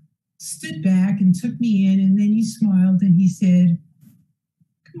stood back and took me in, and then he smiled and he said,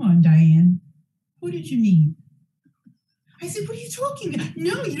 come on, Diane, who did you meet? I said, what are you talking about?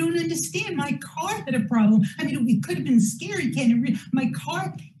 No, you don't understand. My car had a problem. I mean, it could have been scary, Ken. My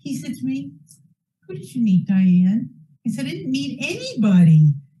car, he said to me, who did you meet, Diane? I said, I didn't meet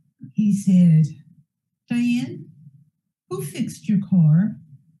anybody. He said, Diane, who fixed your car?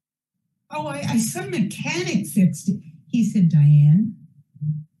 Oh, some mechanic fixed it. He said, Diane,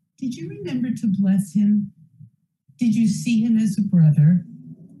 did you remember to bless him? Did you see him as a brother?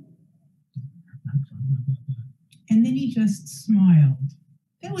 And then he just smiled.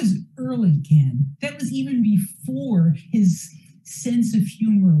 That was early, Ken. That was even before his sense of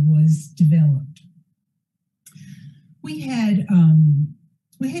humor was developed. We had an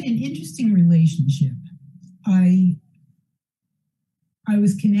interesting relationship. I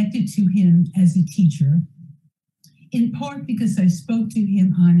was connected to him as a teacher, in part because I spoke to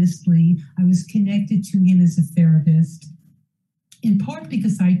him honestly. I was connected to him as a therapist, in part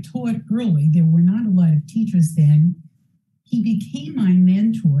because I taught early. There were not a lot of teachers then. He became my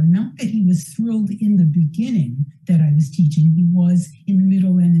mentor, not that he was thrilled in the beginning that I was teaching. He was in the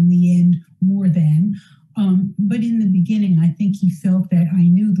middle and in the end more than. But in the beginning, I think he felt that I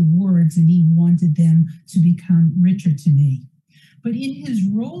knew the words and he wanted them to become richer to me. But in his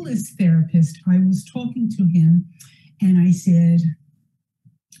role as therapist, I was talking to him and I said,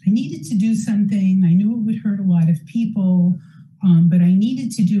 I needed to do something. I knew it would hurt a lot of people, but I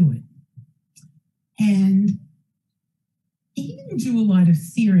needed to do it. And he didn't do a lot of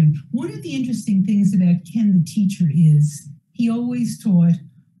theory. One of the interesting things about Ken, the teacher, is he always taught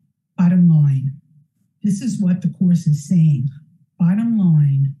bottom line. This is what the course is saying. Bottom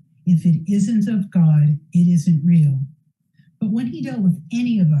line, if it isn't of God, it isn't real. But when he dealt with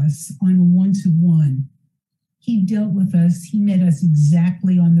any of us on a one-to-one, he dealt with us, he met us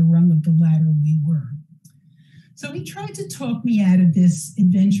exactly on the rung of the ladder we were. So he tried to talk me out of this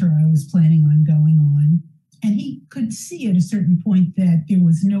adventure I was planning on going on. And he could see at a certain point that there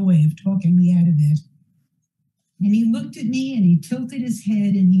was no way of talking me out of it. And he looked at me and he tilted his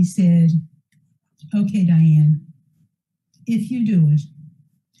head and he said, okay, Diane, if you do it,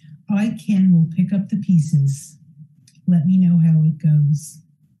 I, Ken, will pick up the pieces. Let me know how it goes.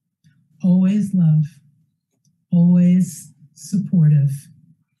 Always love, always supportive.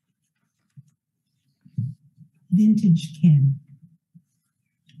 Vintage Ken.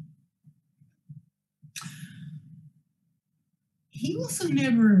 He also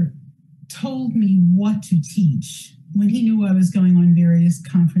never told me what to teach. When he knew I was going on various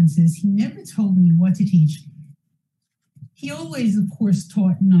conferences, he never told me what to teach. He always, of course,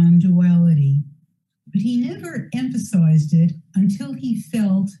 taught non-duality, but he never emphasized it until he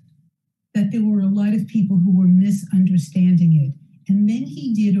felt that there were a lot of people who were misunderstanding it. And then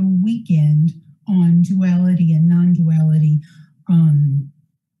he did a weekend on duality and non-duality.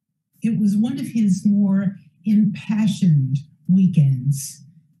 It was one of his more impassioned weekends,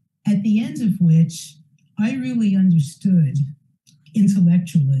 at the end of which I really understood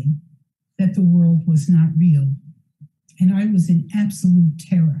intellectually that the world was not real. And I was in absolute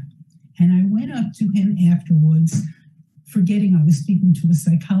terror. And I went up to him afterwards, forgetting I was speaking to a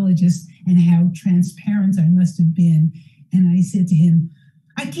psychologist and how transparent I must have been. And I said to him,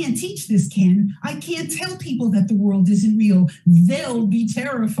 I can't teach this, Ken. I can't tell people that the world isn't real. They'll be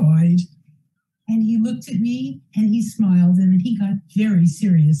terrified. And he looked at me and he smiled, and then he got very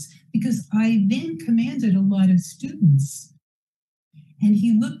serious because I then commanded a lot of students. And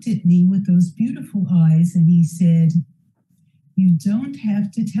he looked at me with those beautiful eyes and he said, you don't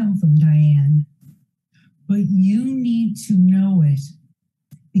have to tell them, Diane, but you need to know it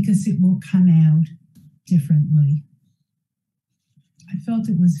because it will come out differently. I felt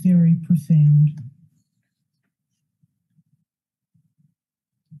it was very profound.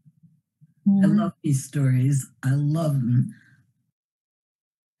 I love these stories. I love them.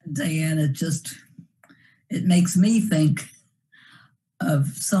 Diana, it makes me think of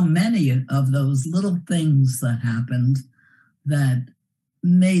so many of those little things that happened that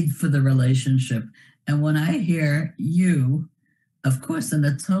made for the relationship. And when I hear you, of course, in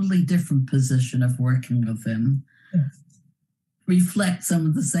a totally different position of working with him, Yes. reflect some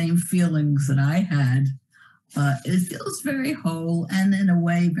of the same feelings that I had, it feels very whole and in a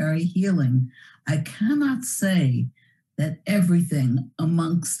way very healing. I cannot say that everything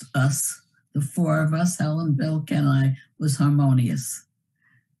amongst us, the four of us, Helen, Bill, Ken, and I, was harmonious.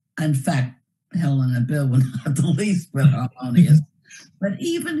 In fact, Helen and Bill were not the least bit harmonious. But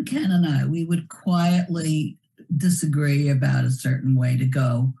even Ken and I, we would quietly disagree about a certain way to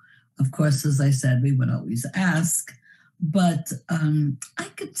go. Of course, as I said, we would always ask, but I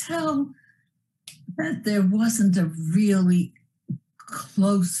could tell that there wasn't a really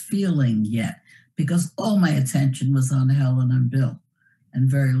close feeling yet because all my attention was on Helen and Bill and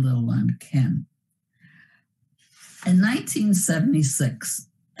very little on Ken. In 1976,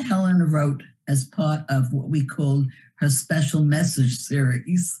 Helen wrote, as part of what we called her special message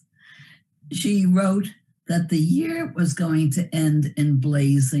series, she wrote that the year was going to end in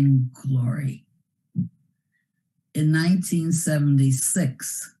blazing glory. In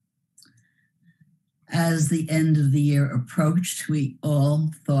 1976, as the end of the year approached, we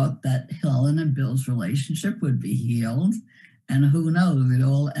all thought that Helen and Bill's relationship would be healed, and who knows, it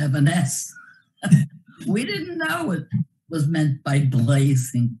all evanesced. We didn't know what was meant by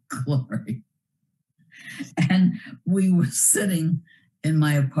blazing glory. And we were sitting in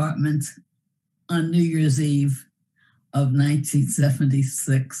my apartment on New Year's Eve of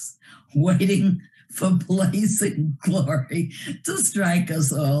 1976, waiting for blazing glory to strike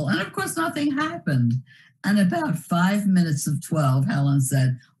us all. And of course, nothing happened. And about 5 minutes of 12, Helen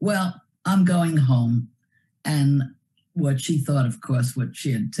said, well, I'm going home. And what she thought, of course, what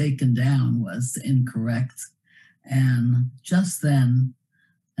she had taken down was incorrect. And just then,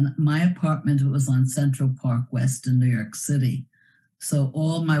 and my apartment was on Central Park West in New York City. So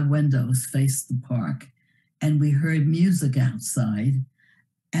all my windows faced the park. And we heard music outside.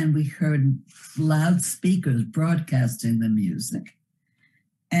 And we heard loudspeakers broadcasting the music.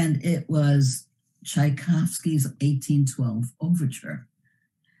 And it was Tchaikovsky's 1812 Overture.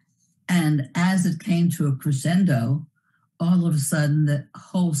 And as it came to a crescendo, all of a sudden the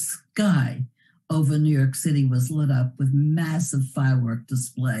whole sky over New York City was lit up with massive firework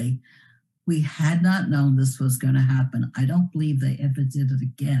display. We had not known this was going to happen. I don't believe they ever did it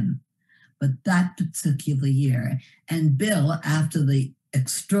again. But that particular year, and Bill, after the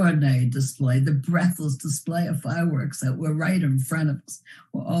extraordinary display, the breathless display of fireworks that were right in front of us,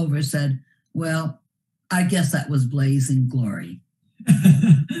 were over, said, well, I guess that was blazing glory.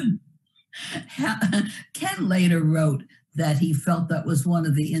 Ken later wrote that he felt that was one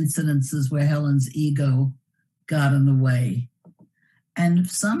of the incidences where Helen's ego got in the way. And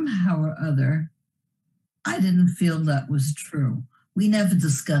somehow or other, I didn't feel that was true. We never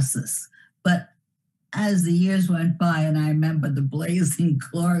discussed this. But as the years went by and I remember the blazing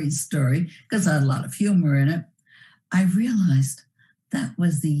glory story, because I had a lot of humor in it, I realized that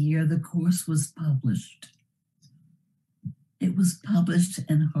was the year the course was published. It was published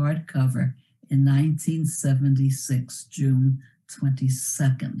in hardcover in 1976, June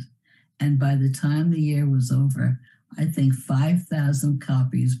 22nd. And by the time the year was over, I think 5,000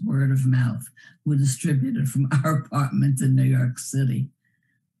 copies, word of mouth, were distributed from our apartment in New York City.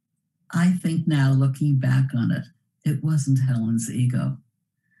 I think now, looking back on it, it wasn't Helen's ego.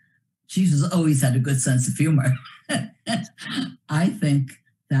 She just always had a good sense of humor. I think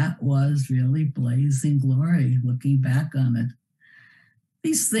that was really blazing glory, looking back on it.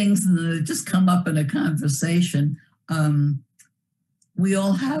 These things just come up in a conversation. We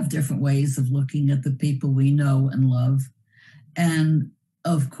all have different ways of looking at the people we know and love. And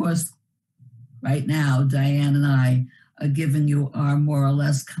of course, right now, Diane and I are giving you our more or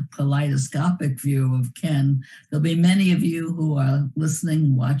less kaleidoscopic view of Ken. There'll be many of you who are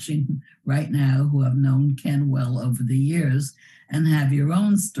listening, watching right now, who have known Ken well over the years and have your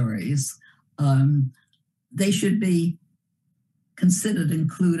own stories. They should be considered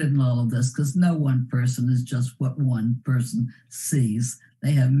included in all of this, because no one person is just what one person sees.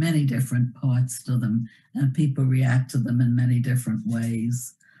 They have many different parts to them, and people react to them in many different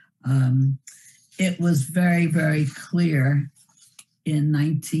ways. It was very, very clear in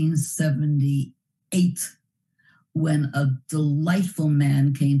 1978 when a delightful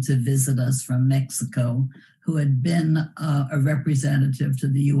man came to visit us from Mexico, who had been a representative to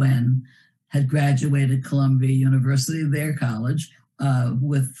the UN, had graduated Columbia University, their college,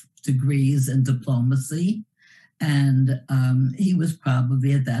 with degrees in diplomacy. And he was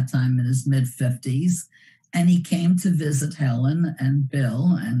probably at that time in his mid-50s. And he came to visit Helen and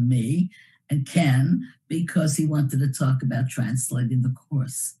Bill and me and Ken because he wanted to talk about translating the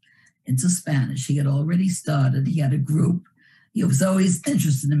course into Spanish. He had already started. He had a group. He was always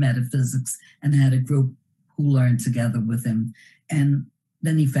interested in metaphysics and had a group who learned together with him. And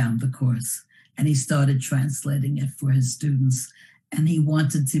then he found the course and he started translating it for his students. And he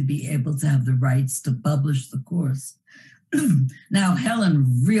wanted to be able to have the rights to publish the course. Now,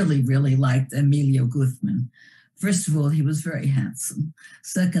 Helen really, really liked Emilio Guzman. First of all, he was very handsome.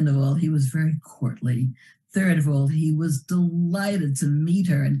 Second of all, he was very courtly. Third of all, he was delighted to meet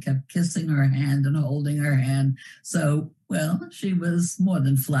her and kept kissing her hand and holding her hand. So, well, she was more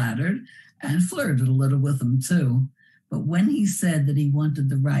than flattered and flirted a little with him too. But when he said that he wanted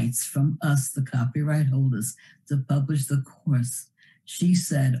the rights from us, the copyright holders, to publish the course, she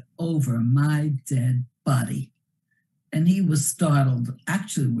said, "Over my dead body." And he was startled.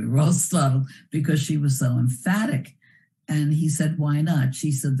 Actually, we were all startled because she was so emphatic. And he said, "Why not?"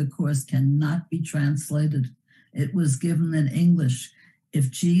 She said, "The course cannot be translated. It was given in English.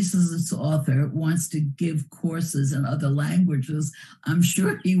 If Jesus' author wants to give courses in other languages, I'm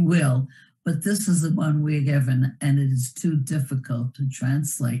sure he will. But this is the one we're given, and it is too difficult to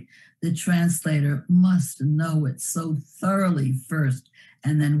translate. The translator must know it so thoroughly first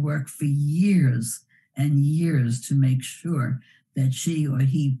and then work for years and years to make sure that she or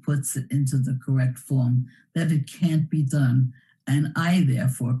he puts it into the correct form, that it can't be done, and I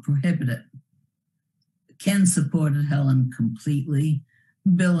therefore prohibit it." Ken supported Helen completely.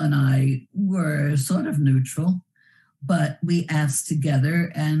 Bill and I were sort of neutral, but we asked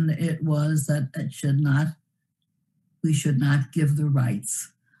together, and it was that we should not give the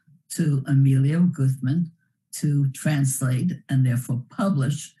rights to Emilio Guzman to translate and therefore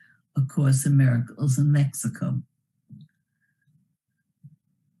publish A Course in Miracles in Mexico.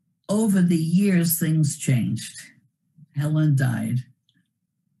 Over the years, things changed. Helen died.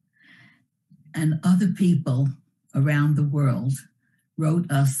 And other people around the world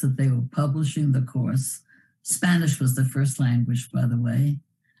wrote us that they were publishing the course. Spanish was the first language, by the way,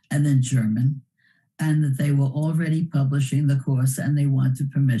 and then German, and that they were already publishing the course and they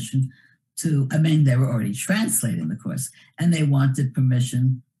wanted permission to, they were already translating the course and they wanted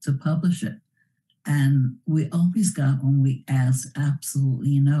permission to publish it. And we always got, when we asked,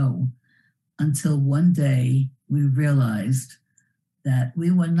 absolutely no, until one day we realized that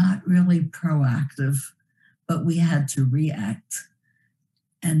we were not really proactive, but we had to react.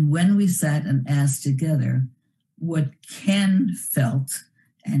 And when we sat and asked together, what Ken felt,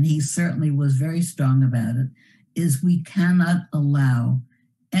 and he certainly was very strong about it, is we cannot allow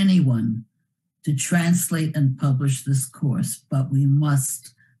anyone to translate and publish this course, but we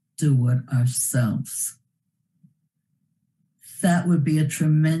must do it ourselves. That would be a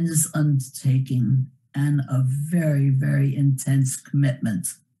tremendous undertaking and a very, very intense commitment.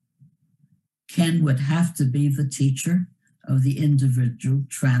 Ken would have to be the teacher of the individual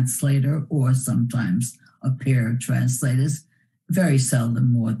translator, or sometimes a pair of translators, very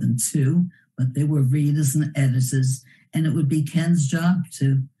seldom more than two, but they were readers and editors, and it would be Ken's job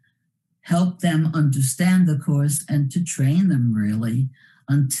to help them understand the course and to train them really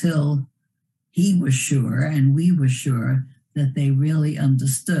until he was sure and we were sure that they really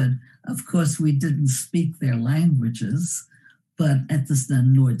understood. Of course, we didn't speak their languages, but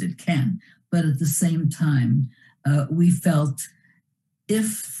nor did Ken. But at the same time, we felt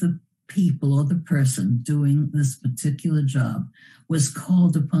if the people or the person doing this particular job was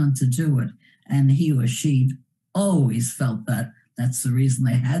called upon to do it, and he or she always felt that that's the reason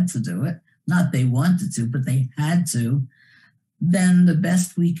they had to do it, not they wanted to, but they had to, then the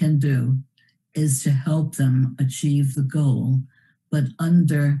best we can do is to help them achieve the goal, but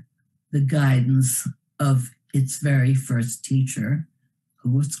under the guidance of its very first teacher,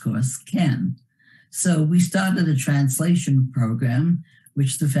 who of course Ken. So we started a translation program,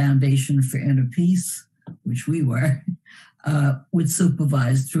 which the Foundation for Inner Peace, which we were, would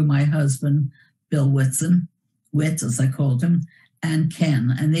supervise through my husband, Bill Whitson, Witt as I called him, and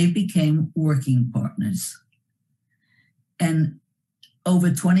Ken, and they became working partners. And over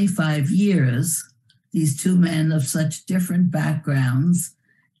 25 years, these two men of such different backgrounds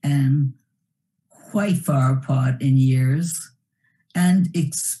and quite far apart in years and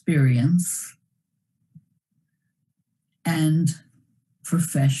experience and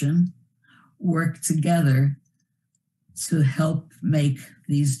profession work together to help make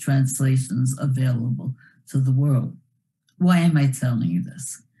these translations available to the world. Why am I telling you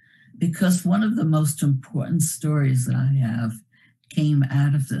this? Because one of the most important stories that I have came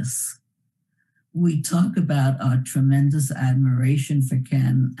out of this. We talk about our tremendous admiration for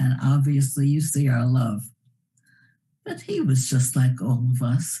Ken, and obviously you see our love. But he was just like all of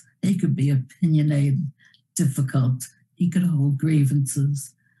us. He could be opinionated, difficult. He could hold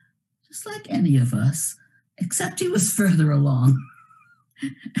grievances, just like any of us, except he was further along.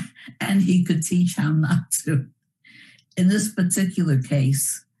 And he could teach how not to. In this particular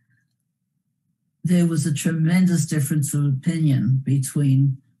case, there was a tremendous difference of opinion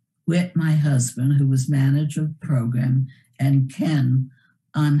between Whit, my husband, who was manager of the program, and Ken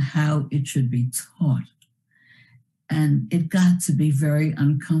on how it should be taught. And it got to be very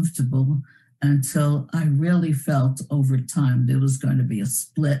uncomfortable until I really felt over time there was going to be a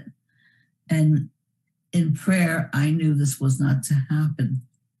split. And in prayer, I knew this was not to happen.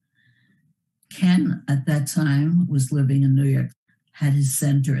 Ken, at that time, was living in New York, had his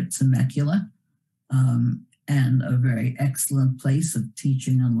center at Temecula, and a very excellent place of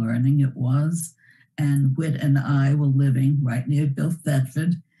teaching and learning it was. And Whit and I were living right near Bill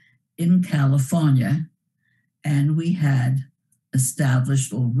Thetford in California, and we had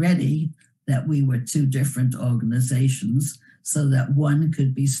established already that we were two different organizations so that one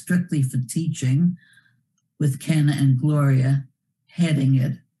could be strictly for teaching with Ken and Gloria heading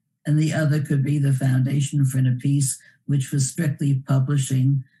it, and the other could be the Foundation for Inner Peace, which was strictly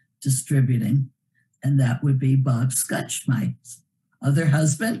publishing, distributing. And that would be Bob Scutch, my other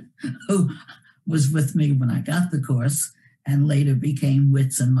husband, who was with me when I got the course and later became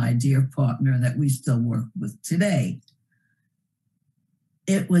Whitson, my dear partner that we still work with today.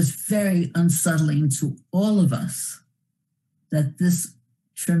 It was very unsettling to all of us that this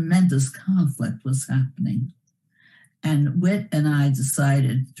tremendous conflict was happening. And Whit and I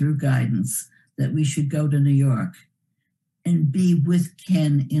decided through guidance that we should go to New York and be with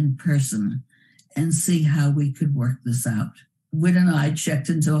Ken in person and see how we could work this out. Whit and I checked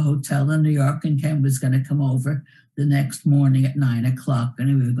into a hotel in New York, and Ken was going to come over the next morning at 9 o'clock,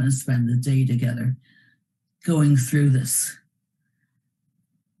 and we were going to spend the day together going through this.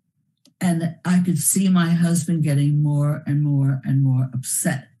 And I could see my husband getting more and more and more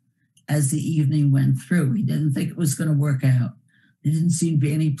upset as the evening went through. He didn't think it was going to work out. There didn't seem to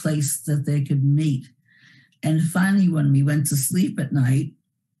be any place that they could meet. And finally, when we went to sleep at night,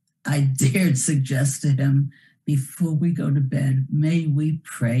 I dared suggest to him, before we go to bed, may we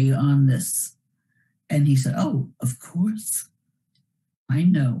pray on this? And he said, oh, of course. I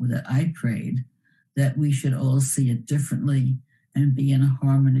know that I prayed that we should all see it differently and be in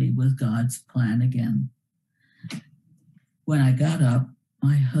harmony with God's plan again. When I got up,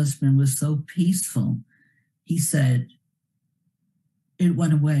 my husband was so peaceful. He said, it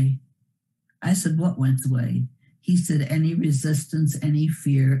went away. I said, what went away? He said, any resistance, any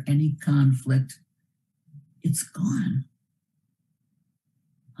fear, any conflict, it's gone.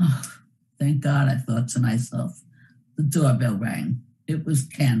 Oh, thank God, I thought to myself. The doorbell rang. It was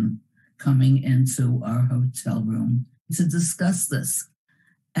Ken coming into our hotel room to discuss this.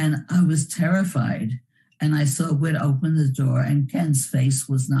 And I was terrified. And I saw Whit open the door, and Ken's face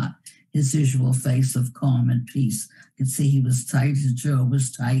was not his usual face of calm and peace. I could see he was tight, his jaw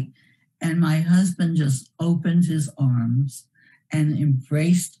was tight. And my husband just opened his arms and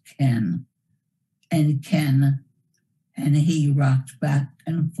embraced Ken. And Ken and he rocked back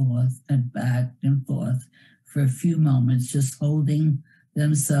and forth for a few moments, just holding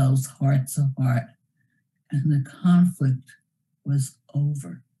themselves heart to heart. And the conflict was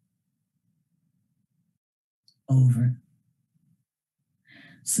over.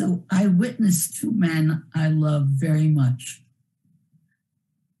 So I witnessed two men I love very much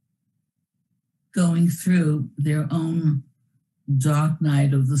going through their own dark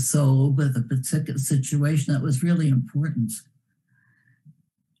night of the soul with a particular situation that was really important.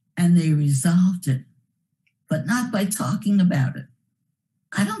 And they resolved it, but not by talking about it.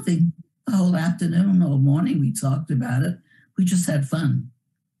 I don't think the whole afternoon or morning we talked about it. We just had fun.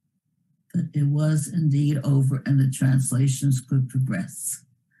 But it was indeed over and the translations could progress.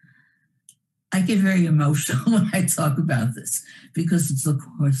 I get very emotional when I talk about this because it's a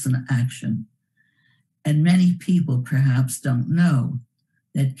course in action. And many people perhaps don't know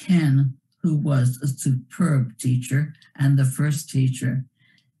that Ken, who was a superb teacher and the first teacher,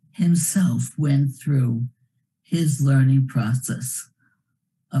 himself went through his learning process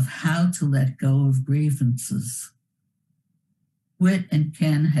of how to let go of grievances. Whit and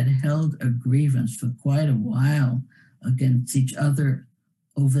Ken had held a grievance for quite a while against each other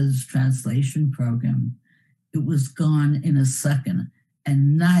over this translation program. It was gone in a second,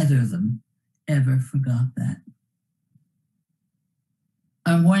 and neither of them ever forgot that.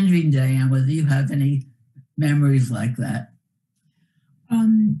 I'm wondering, Diane, whether you have any memories like that.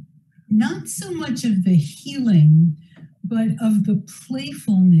 Not so much of the healing, but of the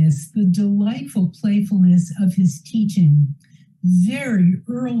playfulness, the delightful playfulness of his teaching. Very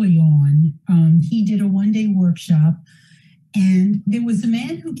early on, he did a one-day workshop, and there was a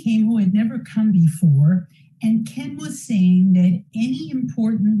man who came who had never come before, and Ken was saying that any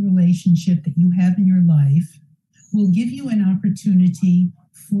important relationship that you have in your life will give you an opportunity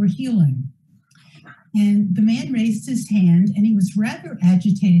for healing. And the man raised his hand, and he was rather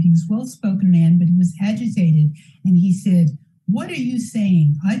agitated. He was a well-spoken man, but he was agitated. And he said, what are you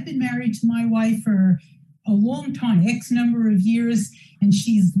saying? I've been married to my wife for a long time, X number of years, and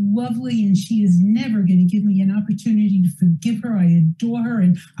she's lovely, and she is never going to give me an opportunity to forgive her. I adore her,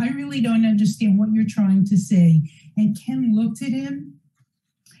 and I really don't understand what you're trying to say. And Ken looked at him,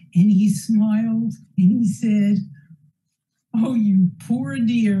 and he smiled, and he said, oh, you poor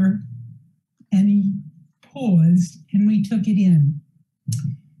dear. And he paused, and we took it in.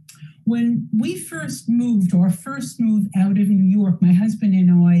 When we first moved, our first move out of New York, my husband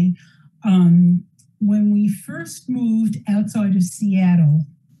and I, when we first moved outside of Seattle,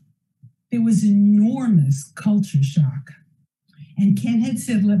 there was enormous culture shock. And Ken had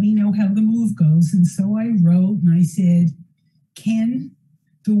said, let me know how the move goes. And so I wrote and I said, Ken,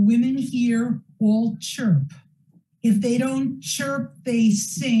 the women here all chirp. If they don't chirp, they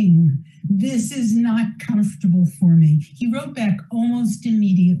sing. This is not comfortable for me. He wrote back almost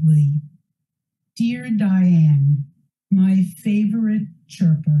immediately, Dear Diane, my favorite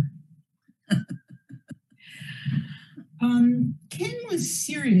chirper. Ken was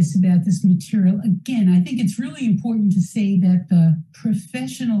serious about this material. Again, I think it's really important to say that the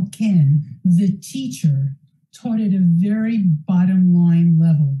professional Ken, the teacher, taught at a very bottom line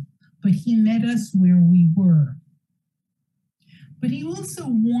level, but he met us where we were. But he also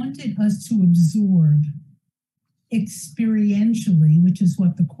wanted us to absorb experientially, which is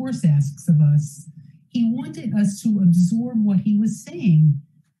what the course asks of us. He wanted us to absorb what he was saying.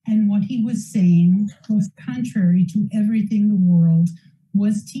 And what he was saying was contrary to everything the world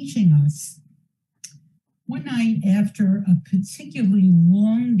was teaching us. One night after a particularly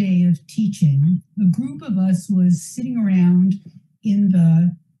long day of teaching, a group of us was sitting around in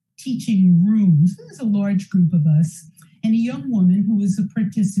the teaching rooms. There was a large group of us. And a young woman who was a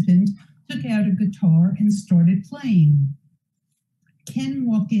participant took out a guitar and started playing. Ken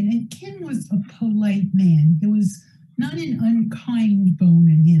walked in, and Ken was a polite man. There was not an unkind bone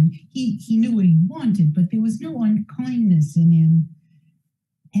in him. He knew what he wanted, but there was no unkindness in him.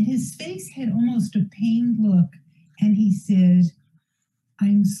 And his face had almost a pained look, and he said,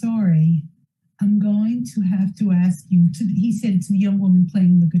 "I'm sorry. I'm going to have to ask you to," he said to the young woman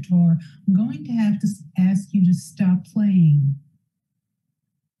playing the guitar, "I'm going to have to ask you to stop playing.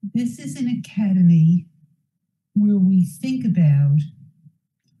 This is an academy where we think about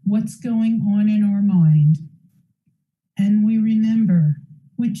what's going on in our mind, and we remember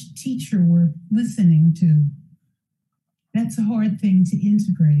which teacher we're listening to. That's a hard thing to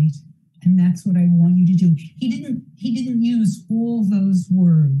integrate, and that's what I want you to do." He didn't use all those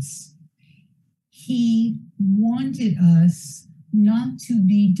words. He wanted us not to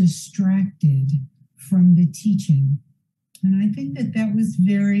be distracted from the teaching. And I think that that was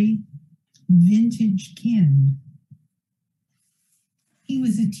very vintage Ken. He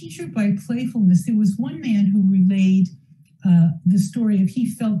was a teacher by playfulness. There was one man who relayed the story of he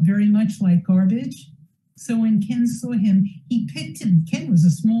felt very much like garbage. So when Ken saw him, he picked him. Ken was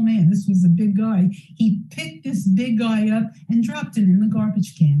a small man. This was a big guy. He picked this big guy up and dropped him in the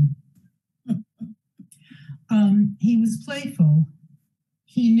garbage can. He was playful.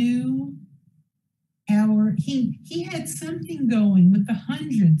 He knew he had something going with the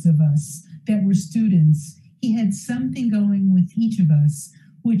hundreds of us that were students. He had something going with each of us,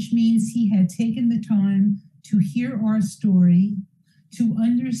 which means he had taken the time to hear our story, to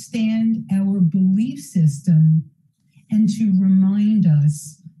understand our belief system, and to remind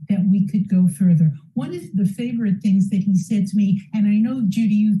us that we could go further. One of the favorite things that he said to me, and I know,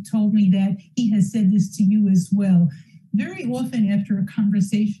 Judy, you told me that he has said this to you as well. Very often after a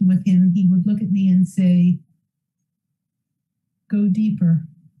conversation with him, he would look at me and say, "Go deeper."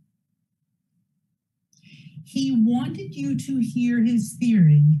 He wanted you to hear his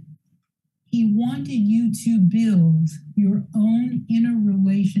theory. He wanted you to build your own inner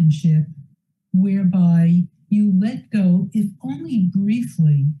relationship whereby you let go, if only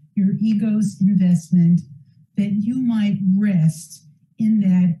briefly, your ego's investment, that you might rest in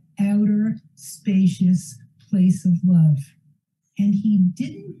that outer, spacious place of love. And he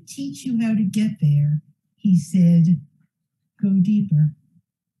didn't teach you how to get there. He said, "Go deeper."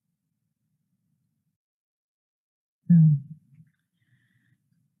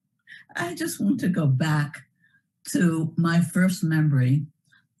 I just want to go back to my first memory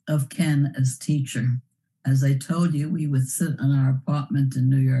of Ken as teacher. As I told you, we would sit in our apartment in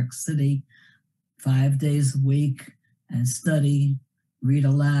New York City 5 days a week and study, read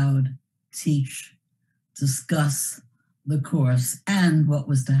aloud, teach, discuss the course and what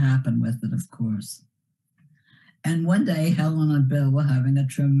was to happen with it, of course. And one day, Helen and Bill were having a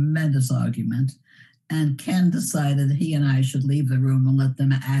tremendous argument, and Ken decided he and I should leave the room and let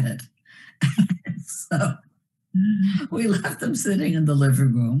them at it. So we left them sitting in the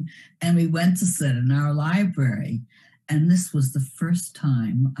living room, and we went to sit in our library. And this was the first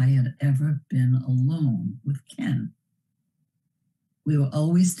time I had ever been alone with Ken. We were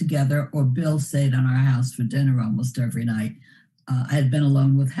always together, or Bill stayed in our house for dinner almost every night. I had been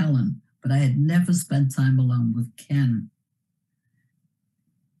alone with Helen, but I had never spent time alone with Ken.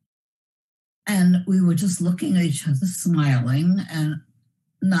 And we were just looking at each other, smiling, and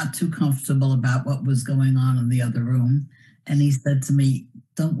not too comfortable about what was going on in the other room. And he said to me,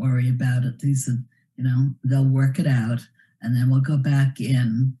 "Don't worry about it." He said, "They'll work it out, and then we'll go back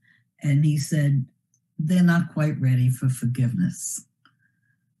in." And he said, "They're not quite ready for forgiveness."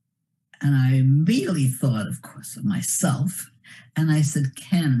 And I immediately thought, of course, of myself. And I said,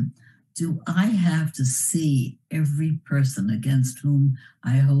 "Ken, do I have to see every person against whom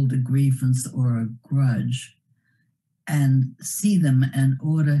I hold a grievance or a grudge and see them in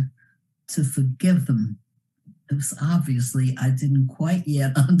order to forgive them?" It was obviously I didn't quite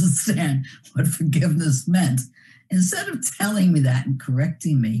yet understand what forgiveness meant. Instead of telling me that and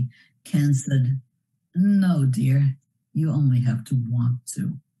correcting me, Ken said, "No, dear, you only have to want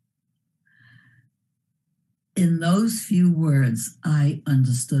to." In those few words, I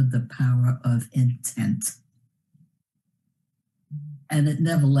understood the power of intent. And it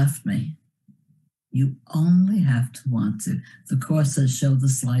never left me. You only have to want to. The Course says, show the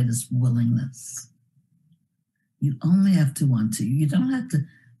slightest willingness. You only have to want to. You don't have to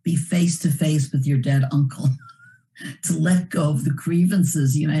be face to face with your dead uncle to let go of the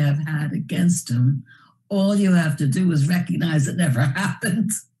grievances you may have had against him. All you have to do is recognize it never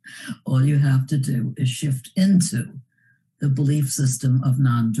happened. All you have to do is shift into the belief system of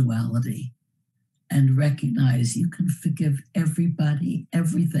non-duality. and recognize you can forgive everybody,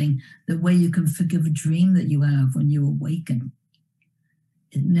 everything, the way you can forgive a dream that you have when you awaken.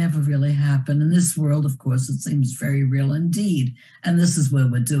 It never really happened. In this world, of course, it seems very real indeed. And this is where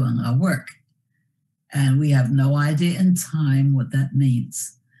we're doing our work. And we have no idea in time what that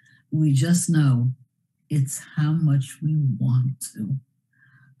means. We just know it's how much we want to.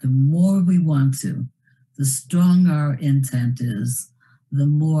 The more we want to, the stronger our intent is, the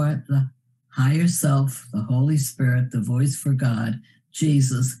more the higher self, the Holy Spirit, the voice for God,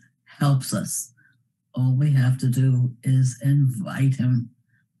 Jesus, helps us. All we have to do is invite him.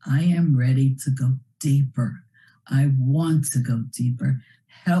 I am ready to go deeper. I want to go deeper.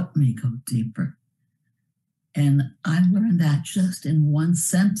 Help me go deeper. And I learned that just in one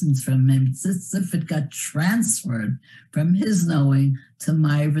sentence from him. It's as if it got transferred from his knowing to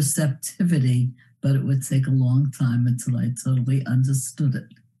my receptivity, but it would take a long time until I totally understood it.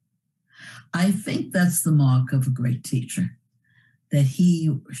 I think that's the mark of a great teacher, that he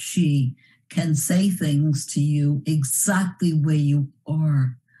or she can say things to you exactly where you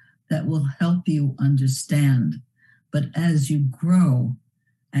are that will help you understand. But as you grow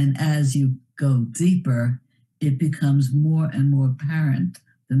and as you go deeper, it becomes more and more apparent,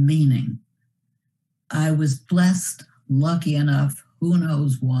 the meaning. I was blessed, lucky enough, who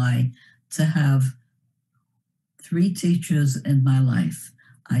knows why, to have 3 teachers in my life.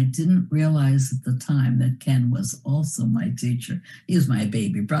 I didn't realize at the time that Ken was also my teacher. He was my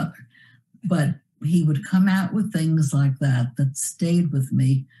baby brother. But he would come out with things like that that stayed with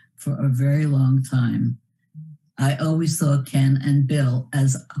me for a very long time. I always saw Ken and Bill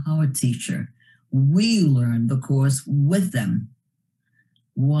as our teacher. We learned the course with them.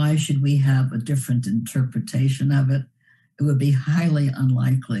 Why should we have a different interpretation of it? It would be highly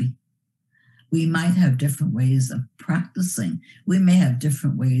unlikely. We might have different ways of practicing. We may have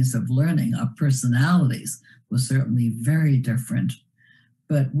different ways of learning. Our personalities were certainly very different.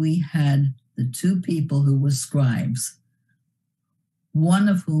 But we had the 2 people who were scribes, one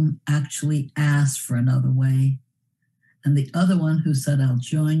of whom actually asked for another way, and the other one who said, I'll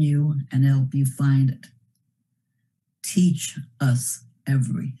join you and help you find it. Teach us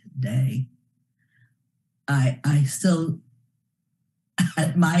every day. I still,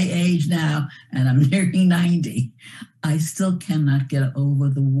 at my age now, and I'm nearing 90, I still cannot get over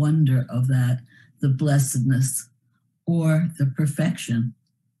the wonder of that, the blessedness or the perfection.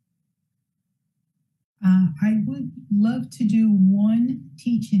 I would love to do one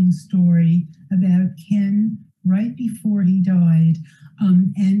teaching story about Ken right before he died,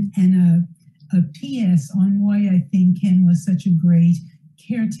 and a P.S. on why I think Ken was such a great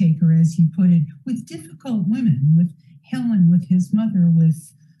caretaker, as you put it, with difficult women, with Helen, with his mother,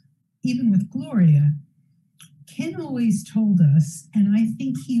 even with Gloria. Ken always told us, and I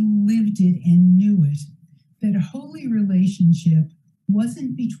think he lived it and knew it, that a holy relationship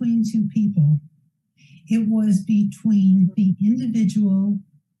wasn't between 2 people. It was between the individual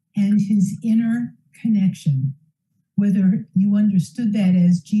and his inner connection, whether you understood that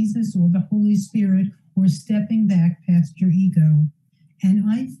as Jesus or the Holy Spirit or stepping back past your ego. And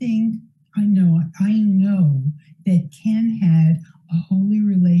I know that Ken had a holy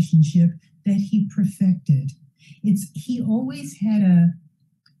relationship that he perfected. He always had a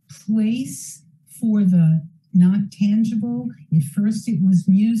place for the not tangible. At first it was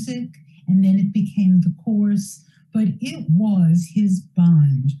music, and then it became the course, but it was his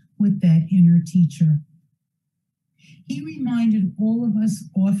bond with that inner teacher. He reminded all of us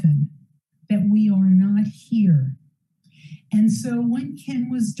often that we are not here. And so when Ken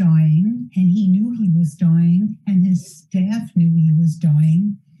was dying, and he knew he was dying, and his staff knew he was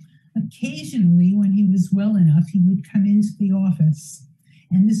dying, occasionally when he was well enough, he would come into the office.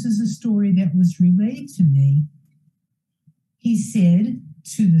 And this is a story that was relayed to me. He said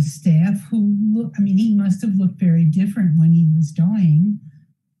to the staff, he must have looked very different when he was dying,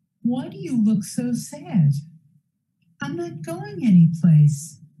 "Why do you look so sad? I'm not going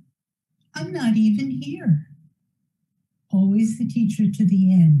anyplace. I'm not even here." Always the teacher to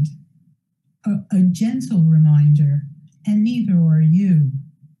the end, a gentle reminder, and neither are you.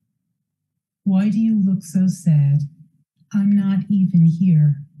 Why do you look so sad? I'm not even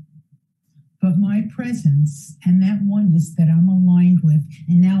here. But my presence and that oneness that I'm aligned with,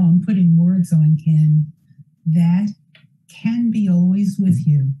 and now I'm putting words on Ken, that can be always with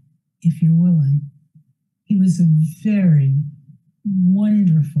you if you're willing. He was a very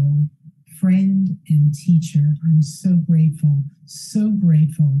wonderful friend and teacher. I'm so grateful, so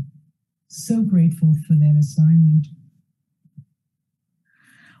grateful, so grateful for that assignment.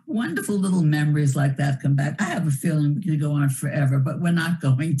 wonderful little memories like that come back. I have a feeling we could go on forever, but we're not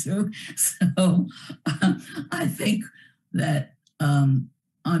going to. So I think that on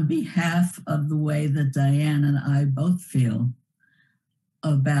behalf of the way that Diane and I both feel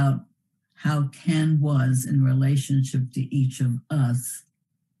about how Ken was in relationship to each of us,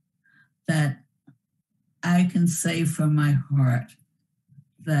 that I can say from my heart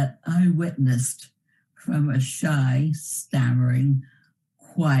that I witnessed from a shy, stammering,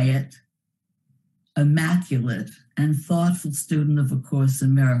 quiet, immaculate, and thoughtful student of A Course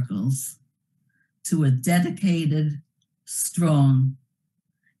in Miracles to a dedicated, strong,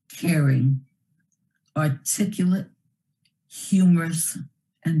 caring, articulate, humorous,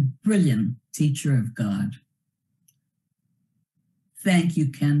 and brilliant teacher of God. Thank you,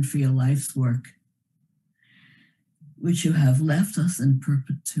 Ken, for your life's work, which you have left us in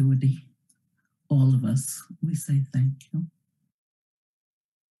perpetuity. All of us, we say thank you.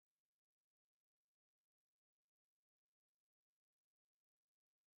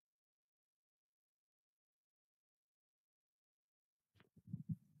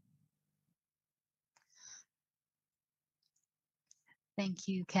 Thank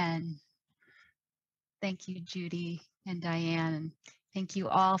you, Ken. Thank you, Judy and Diane. And thank you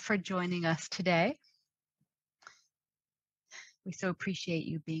all for joining us today. We so appreciate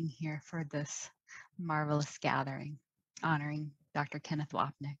you being here for this marvelous gathering, honoring Dr. Kenneth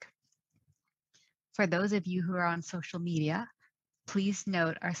Wapnick. For those of you who are on social media, please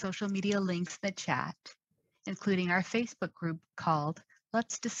note our social media links in the chat, including our Facebook group called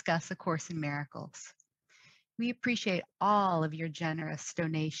Let's Discuss A Course in Miracles. We appreciate all of your generous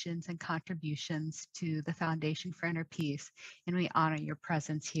donations and contributions to the Foundation for Inner Peace, and we honor your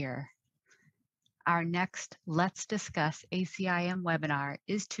presence here. Our next Let's Discuss ACIM webinar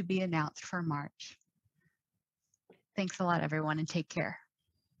is to be announced for March. Thanks a lot, everyone, and take care.